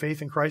righteousness by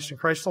faith in Christ and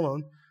Christ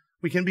alone.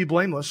 We can be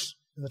blameless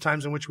in the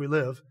times in which we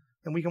live,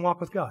 and we can walk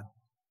with God.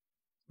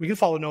 We can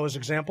follow Noah's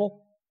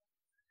example.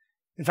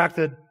 In fact,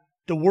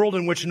 the world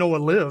in which Noah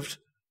lived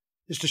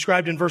is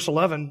described in verse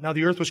 11. Now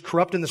the earth was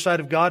corrupt in the sight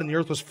of God, and the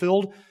earth was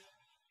filled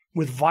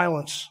with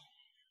violence.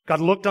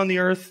 God looked on the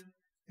earth,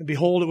 and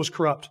behold, it was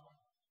corrupt.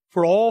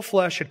 For all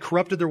flesh had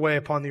corrupted their way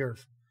upon the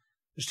earth.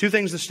 There's two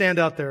things that stand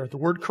out there, the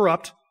word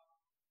corrupt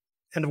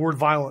and the word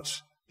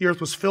violence. The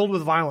earth was filled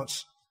with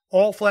violence.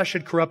 All flesh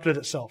had corrupted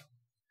itself.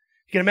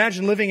 You can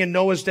imagine living in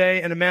Noah's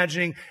day and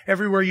imagining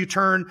everywhere you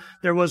turn,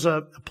 there was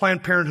a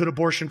Planned Parenthood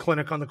abortion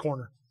clinic on the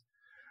corner.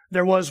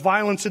 There was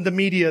violence in the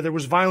media. There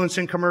was violence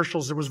in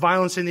commercials. There was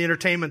violence in the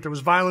entertainment. There was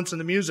violence in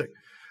the music.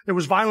 There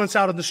was violence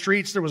out in the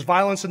streets. There was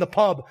violence in the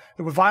pub.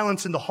 There was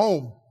violence in the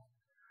home.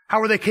 How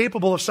were they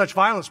capable of such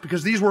violence?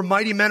 Because these were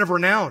mighty men of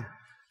renown,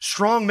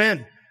 strong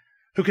men.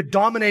 who could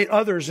dominate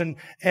others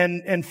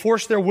and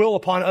force their will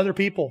upon other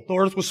people. The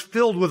earth was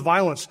filled with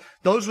violence.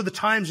 Those were the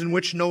times in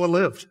which Noah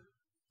lived.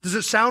 Does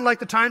it sound like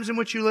the times in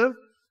which you live?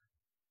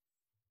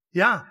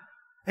 Yeah.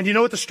 And you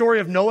know what the story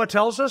of Noah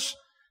tells us?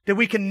 That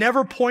we can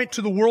never point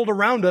to the world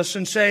around us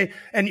and say,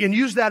 and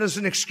use that as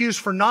an excuse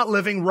for not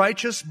living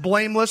righteous,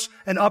 blameless,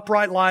 and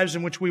upright lives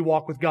in which we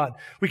walk with God.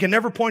 We can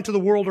never point to the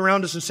world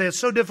around us and say, it's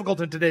so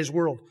difficult in today's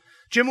world.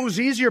 Jim, it was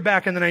easier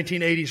back in the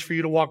 1980s for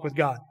you to walk with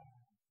God.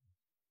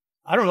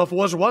 I don't know if it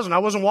was or wasn't. I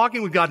wasn't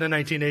walking with God in the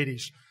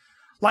 1980s.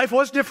 Life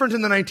was different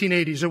in the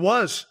 1980s. It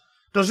was.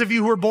 Those of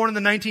you who were born in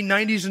the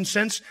 1990s and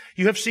since,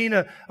 you have seen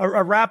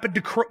a rapid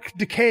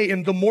decay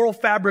in the moral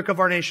fabric of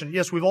our nation.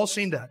 Yes, we've all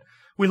seen that.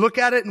 We look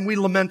at it and we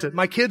lament it.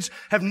 My kids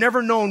have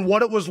never known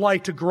what it was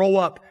like to grow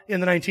up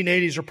in the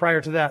 1980s or prior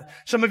to that.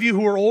 Some of you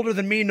who are older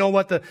than me know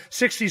what the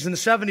 60s and the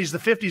 70s, the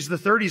 50s, the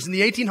 30s, and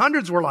the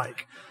 1800s were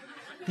like.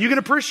 You can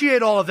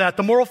appreciate all of that.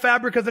 The moral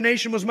fabric of the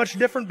nation was much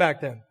different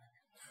back then.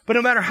 But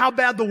no matter how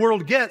bad the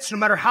world gets, no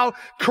matter how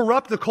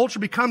corrupt the culture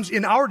becomes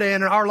in our day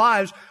and in our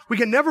lives, we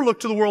can never look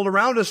to the world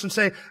around us and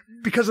say,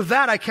 because of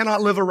that, I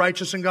cannot live a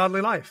righteous and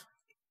godly life.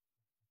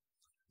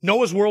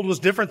 Noah's world was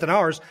different than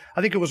ours.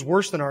 I think it was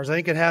worse than ours. I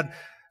think it had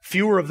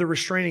fewer of the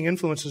restraining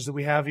influences that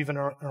we have even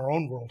in our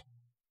own world.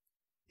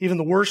 Even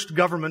the worst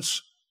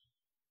governments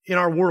in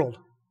our world,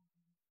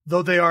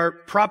 though they are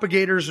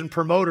propagators and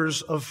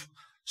promoters of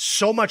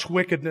so much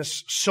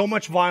wickedness, so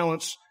much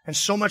violence, and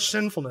so much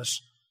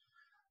sinfulness,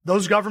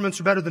 those governments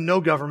are better than no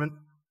government,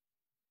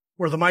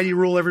 where the mighty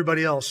rule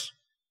everybody else.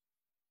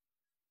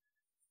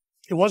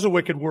 It was a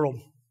wicked world.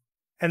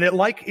 And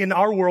like in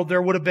our world,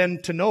 there would have been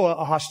to Noah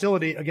a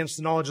hostility against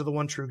the knowledge of the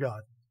one true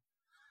God.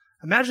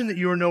 Imagine that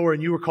you were Noah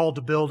and you were called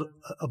to build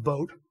a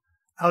boat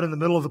out in the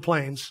middle of the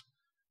plains.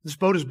 This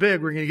boat is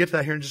big. We're going to get to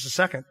that here in just a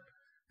second.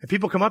 And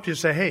people come up to you and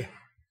say, hey,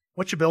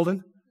 what you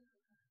building?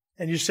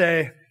 And you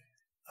say,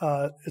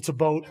 it's a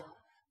boat.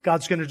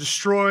 God's going to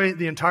destroy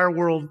the entire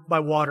world by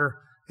water.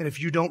 And if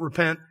you don't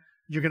repent,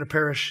 you're going to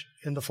perish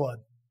in the flood.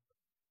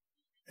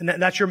 And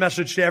that's your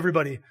message to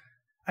everybody.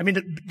 I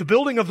mean, the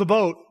building of the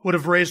boat would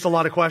have raised a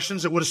lot of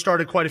questions. It would have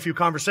started quite a few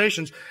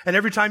conversations. And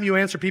every time you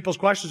answer people's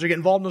questions or get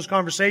involved in those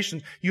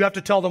conversations, you have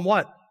to tell them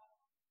what?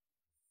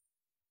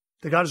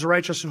 That God is a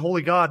righteous and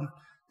holy God,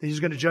 that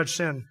He's going to judge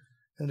sin.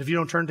 And if you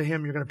don't turn to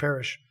Him, you're going to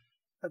perish.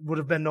 That would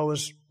have been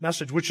Noah's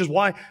message, which is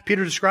why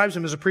Peter describes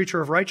him as a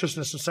preacher of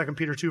righteousness in 2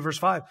 Peter 2, verse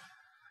 5.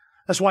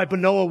 That's why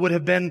Noah would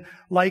have been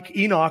like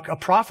Enoch, a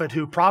prophet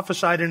who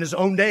prophesied in his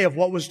own day of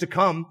what was to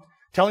come,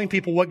 telling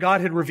people what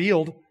God had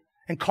revealed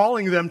and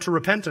calling them to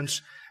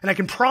repentance. And I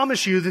can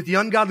promise you that the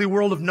ungodly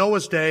world of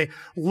Noah's day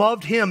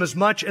loved him as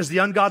much as the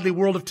ungodly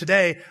world of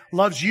today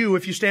loves you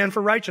if you stand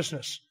for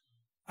righteousness.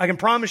 I can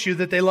promise you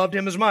that they loved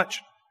him as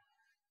much.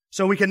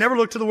 So we can never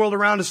look to the world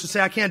around us and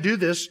say, I can't do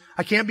this.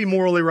 I can't be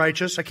morally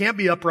righteous. I can't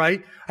be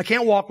upright. I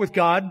can't walk with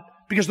God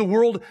because the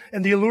world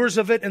and the allures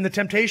of it and the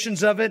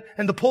temptations of it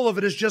and the pull of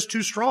it is just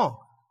too strong.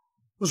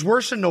 It was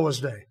worse in Noah's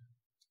day.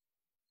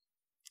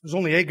 There was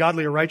only 8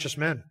 godly or righteous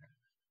men.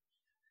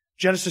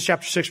 Genesis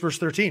chapter 6, verse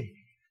 13.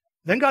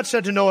 Then God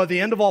said to Noah, the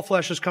end of all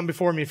flesh has come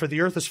before me, for the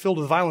earth is filled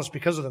with violence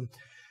because of them.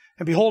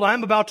 And behold, I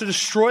am about to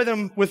destroy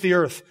them with the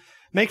earth.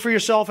 Make for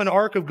yourself an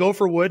ark of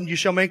gopher wood, and you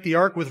shall make the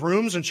ark with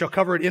rooms, and shall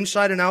cover it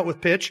inside and out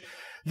with pitch.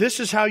 This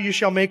is how you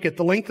shall make it.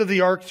 The length of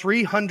the ark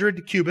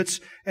 300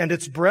 cubits, and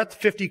its breadth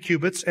 50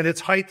 cubits, and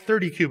its height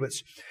 30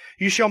 cubits.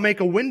 You shall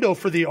make a window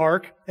for the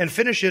ark, and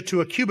finish it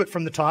to a cubit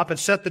from the top, and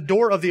set the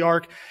door of the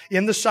ark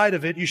in the side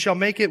of it. You shall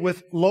make it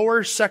with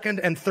lower, second,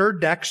 and third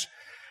decks.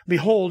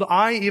 Behold,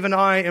 I, even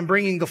I, am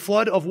bringing the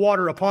flood of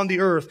water upon the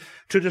earth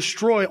to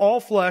destroy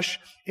all flesh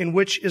in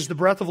which is the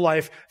breath of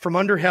life from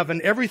under heaven.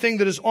 Everything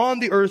that is on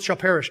the earth shall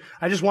perish.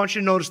 I just want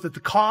you to notice that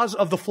the cause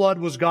of the flood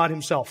was God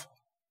Himself.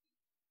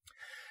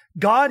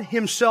 God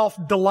Himself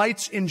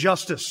delights in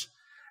justice.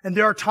 And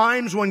there are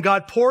times when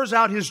God pours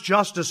out His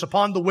justice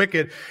upon the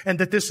wicked, and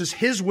that this is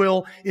His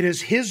will, it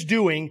is His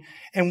doing,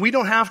 and we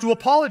don't have to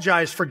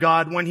apologize for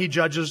God when He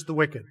judges the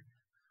wicked.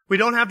 We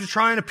don't have to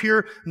try and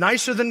appear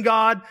nicer than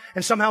God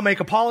and somehow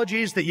make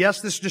apologies that, yes,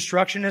 this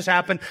destruction has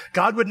happened.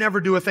 God would never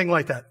do a thing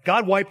like that.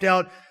 God wiped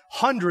out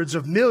hundreds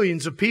of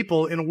millions of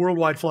people in a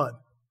worldwide flood.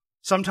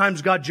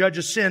 Sometimes God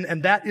judges sin,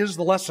 and that is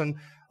the lesson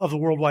of the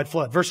worldwide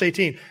flood. Verse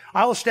 18,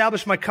 I'll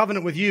establish my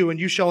covenant with you, and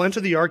you shall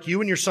enter the ark, you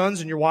and your sons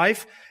and your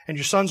wife, and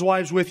your sons'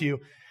 wives with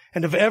you.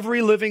 And of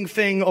every living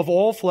thing of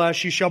all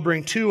flesh, you shall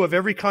bring 2 of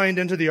every kind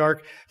into the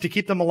ark to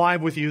keep them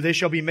alive with you. They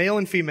shall be male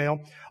and female,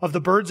 of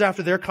the birds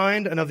after their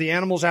kind, and of the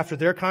animals after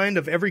their kind,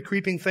 of every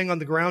creeping thing on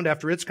the ground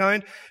after its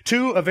kind.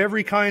 2 of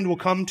every kind will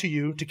come to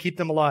you to keep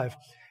them alive.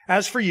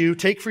 As for you,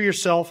 take for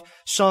yourself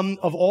some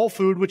of all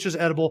food which is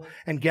edible,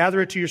 and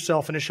gather it to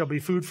yourself, and it shall be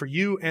food for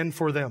you and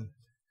for them.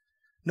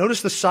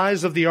 Notice the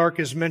size of the ark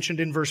is mentioned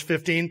in verse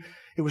 15.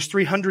 It was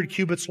 300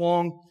 cubits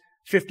long,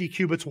 50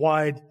 cubits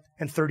wide,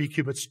 and 30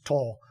 cubits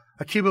tall.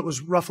 A cubit was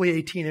roughly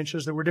 18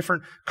 inches. There were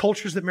different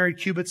cultures that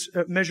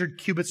measured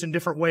cubits in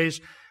different ways.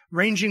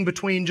 ranging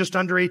between just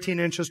under 18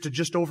 inches to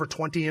just over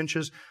 20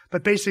 inches.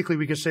 But basically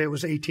we could say it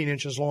was 18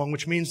 inches long,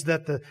 which means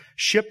that the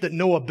ship that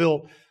Noah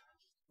built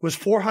was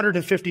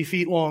 450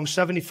 feet long,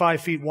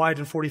 75 feet wide,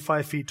 and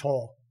 45 feet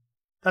tall.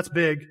 That's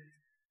big.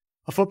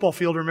 A football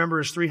field,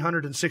 remember, is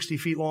 360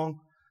 feet long.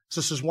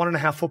 So this is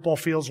 1.5 football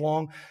fields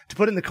long. To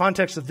put it in the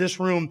context of this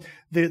room,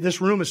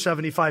 this room is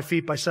 75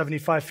 feet by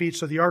 75 feet.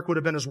 So the ark would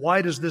have been as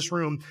wide as this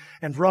room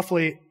and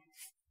roughly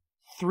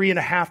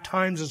 3.5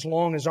 times as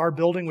long as our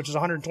building, which is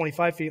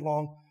 125 feet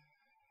long.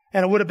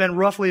 And it would have been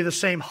roughly the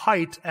same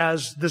height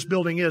as this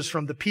building is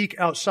from the peak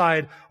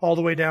outside all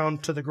the way down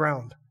to the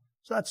ground.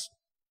 So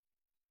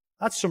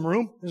that's some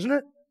room, isn't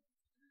it?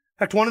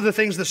 In fact, one of the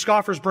things that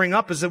scoffers bring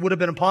up is it would have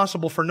been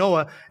impossible for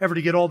Noah ever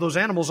to get all those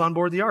animals on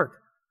board the ark.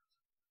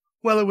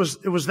 Well, it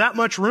was that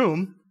much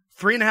room,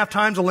 3.5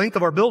 times the length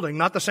of our building,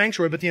 not the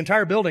sanctuary, but the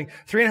entire building,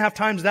 3.5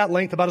 times that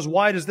length, about as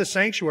wide as this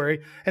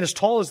sanctuary, and as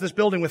tall as this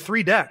building with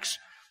 3 decks.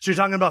 So you're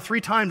talking about 3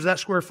 times that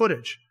square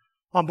footage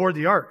on board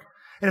the ark.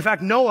 And in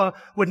fact, Noah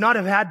would not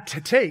have had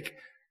to take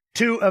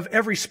 2 of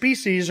every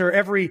species or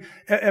every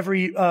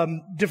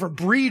different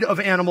breed of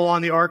animal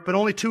on the ark, but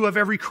only 2 of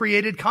every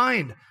created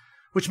kind,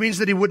 which means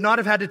that he would not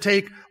have had to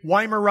take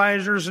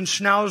Weimarizers and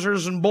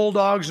Schnauzers and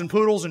Bulldogs and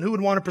Poodles, and who would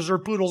want to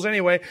preserve Poodles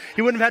anyway?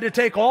 He wouldn't have had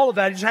to take all of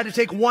that. He just had to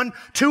take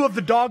 2 of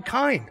the dog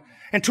kind,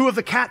 and 2 of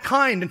the cat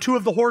kind, and 2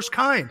 of the horse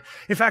kind.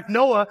 In fact,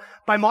 Noah,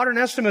 by modern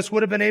estimates,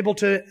 would have been able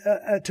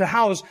to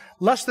house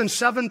less than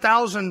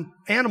 7,000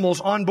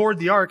 animals on board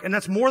the ark, and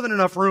that's more than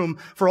enough room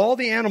for all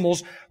the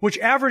animals, which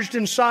averaged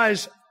in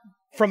size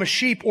from a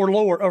sheep or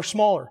lower or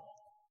smaller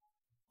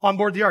on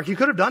board the ark. He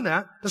could have done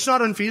that. That's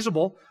not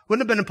unfeasible.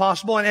 Wouldn't have been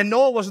impossible. And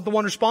Noah wasn't the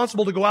one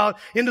responsible to go out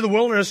into the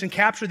wilderness and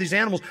capture these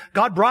animals.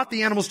 God brought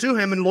the animals to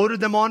him and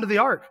loaded them onto the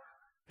ark,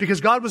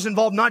 because God was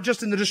involved not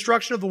just in the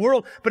destruction of the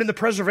world, but in the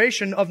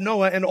preservation of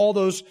Noah and all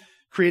those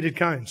created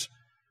kinds.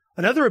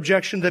 Another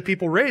objection that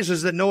people raise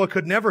is that Noah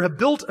could never have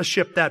built a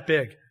ship that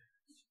big.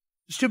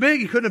 It's too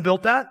big. He couldn't have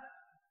built that.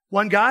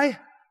 One guy? It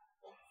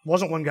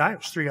wasn't one guy. It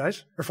was 3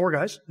 guys, or 4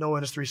 guys. Noah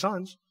and his 3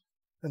 sons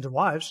and their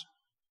wives.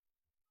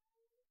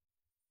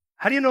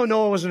 How do you know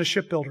Noah wasn't a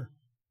shipbuilder?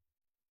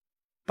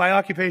 By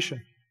occupation.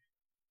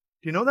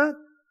 Do you know that?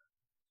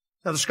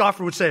 Now the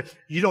scoffer would say,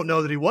 you don't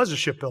know that he was a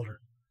shipbuilder.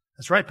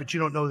 That's right, but you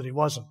don't know that he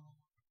wasn't.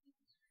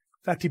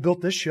 In fact, he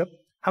built this ship.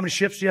 How many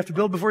ships do you have to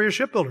build before you're a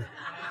shipbuilder?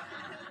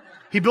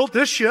 He built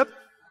this ship.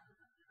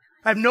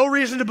 I have no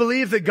reason to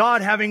believe that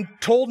God, having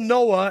told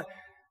Noah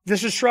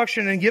this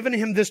instruction and given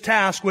him this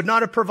task, would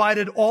not have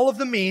provided all of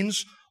the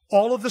means,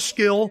 all of the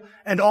skill,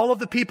 and all of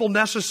the people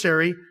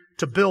necessary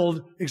to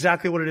build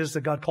exactly what it is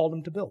that God called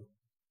him to build.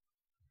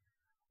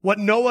 What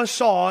Noah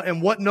saw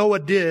and what Noah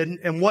did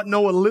and what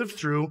Noah lived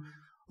through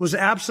was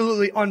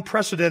absolutely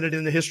unprecedented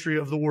in the history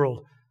of the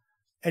world.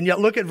 And yet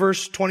look at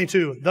verse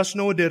 22. Thus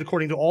Noah did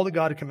according to all that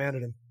God had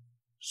commanded him.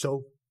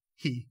 So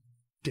he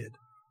did.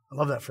 I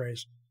love that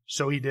phrase.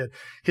 So he did.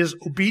 His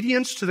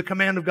obedience to the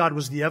command of God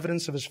was the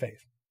evidence of his faith.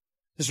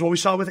 This is what we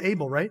saw with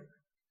Abel, right?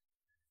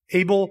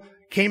 Abel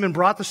came and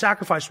brought the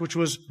sacrifice, which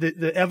was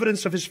the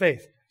evidence of his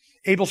faith.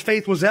 Abel's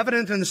faith was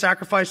evident in the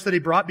sacrifice that he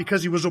brought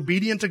because he was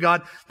obedient to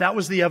God. That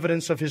was the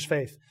evidence of his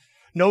faith.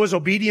 Noah's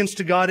obedience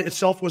to God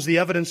itself was the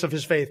evidence of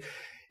his faith.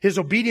 His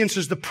obedience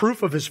is the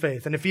proof of his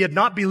faith. And if he had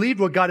not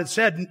believed what God had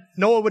said,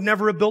 Noah would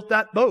never have built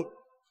that boat.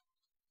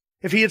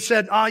 If he had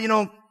said, I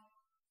don't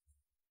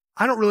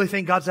really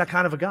think God's that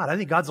kind of a God. I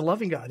think God's a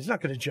loving God. He's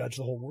not going to judge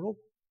the whole world.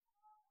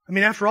 I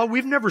mean, after all,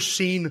 we've never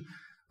seen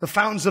the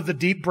fountains of the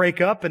deep break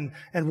up and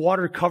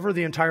water cover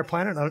the entire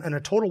planet and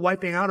a total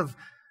wiping out of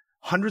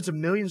hundreds of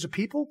millions of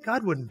people.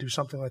 God wouldn't do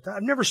something like that.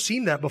 I've never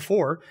seen that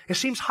before. It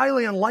seems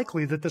highly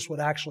unlikely that this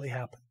would actually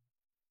happen.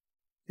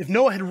 If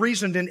Noah had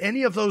reasoned in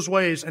any of those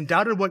ways and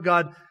doubted what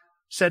God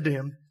said to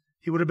him,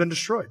 he would have been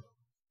destroyed.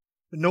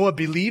 But Noah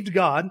believed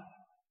God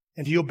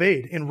and he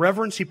obeyed. In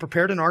reverence, he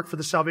prepared an ark for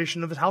the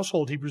salvation of his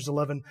household, Hebrews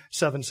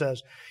 11:7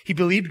 says. He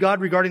believed God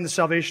regarding the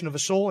salvation of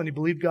his soul, and he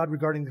believed God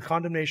regarding the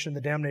condemnation and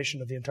the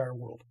damnation of the entire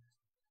world.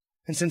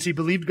 And since he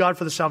believed God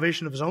for the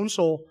salvation of his own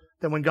soul,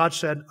 then when God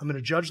said, I'm going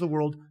to judge the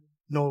world,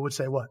 Noah would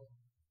say what?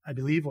 I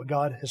believe what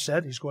God has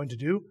said he's going to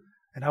do,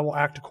 and I will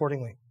act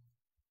accordingly.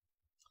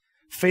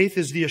 Faith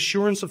is the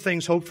assurance of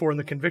things hoped for and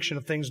the conviction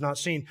of things not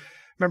seen.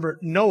 Remember,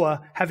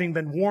 Noah, having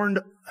been warned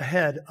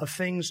ahead of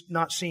things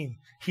not seen,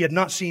 he had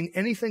not seen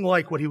anything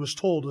like what he was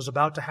told was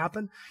about to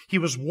happen. He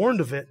was warned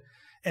of it.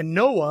 And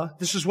Noah,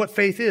 this is what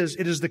faith is.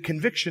 It is the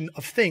conviction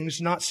of things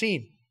not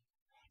seen.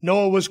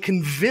 Noah was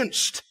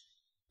convinced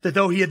that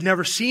though he had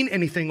never seen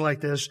anything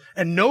like this,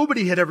 and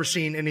nobody had ever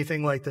seen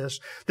anything like this,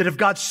 that if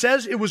God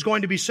says it was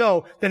going to be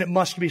so, then it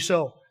must be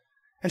so.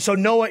 And so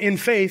Noah, in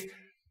faith,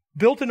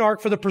 built an ark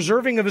for the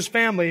preserving of his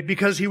family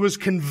because he was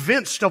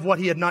convinced of what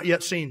he had not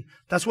yet seen.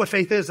 That's what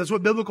faith is. That's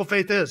what biblical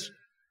faith is.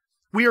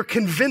 We are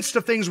convinced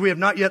of things we have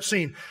not yet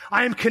seen.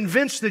 I am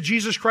convinced that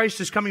Jesus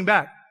Christ is coming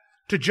back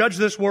to judge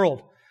this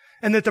world,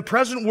 and that the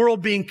present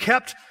world being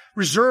kept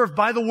reserved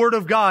by the Word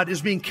of God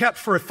is being kept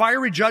for a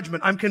fiery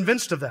judgment. I'm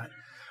convinced of that.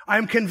 I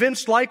am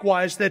convinced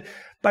likewise that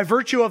by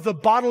virtue of the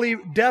bodily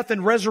death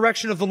and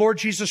resurrection of the Lord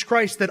Jesus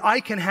Christ, that I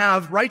can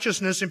have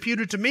righteousness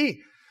imputed to me.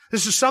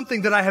 This is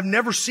something that I have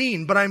never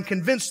seen, but I am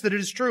convinced that it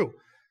is true.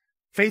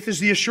 Faith is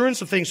the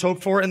assurance of things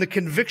hoped for and the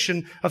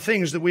conviction of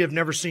things that we have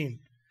never seen.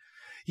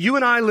 You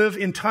and I live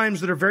in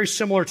times that are very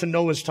similar to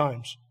Noah's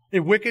times. A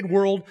wicked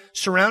world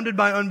surrounded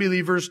by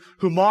unbelievers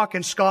who mock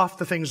and scoff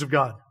the things of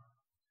God.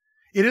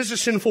 It is a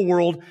sinful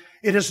world.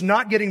 It is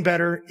not getting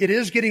better. It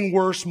is getting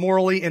worse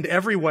morally in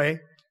every way.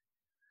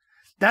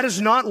 That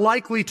is not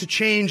likely to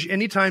change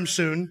anytime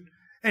soon.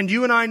 And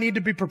you and I need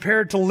to be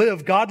prepared to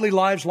live godly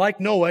lives like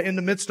Noah in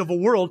the midst of a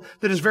world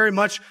that is very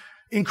much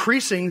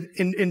increasing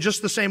in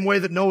just the same way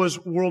that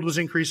Noah's world was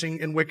increasing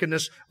in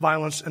wickedness,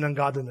 violence, and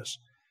ungodliness.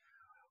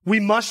 We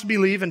must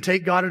believe and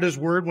take God at His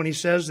word when He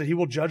says that He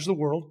will judge the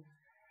world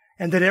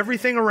and that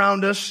everything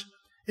around us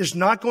is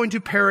not going to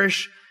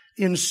perish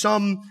in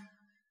some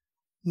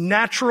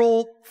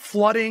natural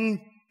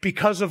flooding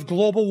because of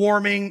global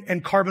warming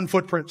and carbon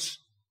footprints.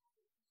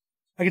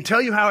 I can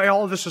tell you how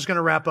all of this is going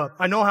to wrap up.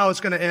 I know how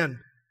it's going to end.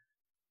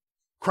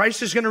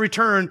 Christ is going to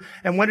return,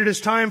 and when it is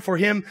time for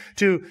Him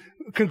to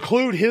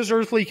conclude His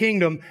earthly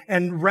kingdom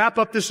and wrap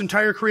up this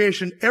entire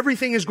creation,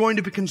 everything is going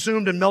to be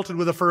consumed and melted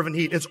with a fervent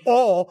heat. It's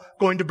all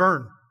going to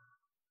burn.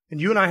 And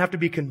you and I have to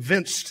be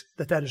convinced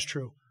that that is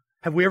true.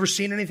 Have we ever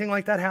seen anything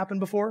like that happen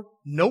before?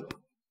 Nope.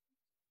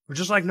 We're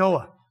just like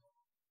Noah.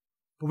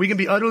 But we can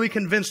be utterly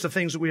convinced of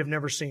things that we have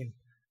never seen.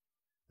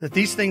 That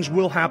these things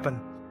will happen.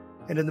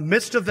 And in the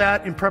midst of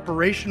that, in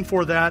preparation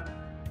for that,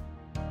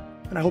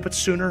 and I hope it's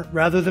sooner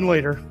rather than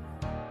later,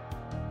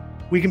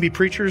 we can be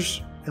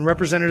preachers and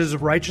representatives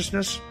of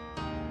righteousness.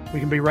 We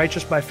can be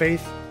righteous by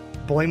faith,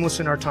 blameless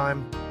in our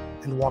time,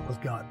 and walk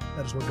with God.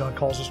 That is what God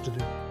calls us to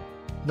do.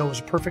 Noah's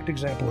a perfect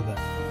example of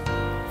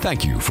that.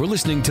 Thank you for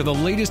listening to the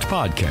latest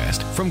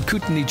podcast from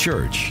Kootenai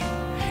Church.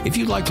 If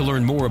you'd like to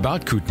learn more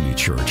about Kootenai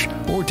Church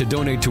or to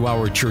donate to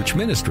our church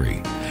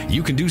ministry,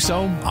 you can do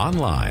so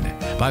online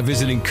by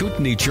visiting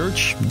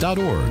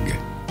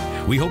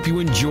kootenaichurch.org. We hope you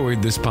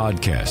enjoyed this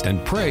podcast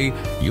and pray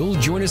you'll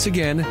join us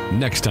again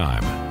next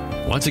time.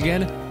 Once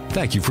again,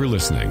 thank you for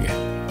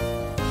listening.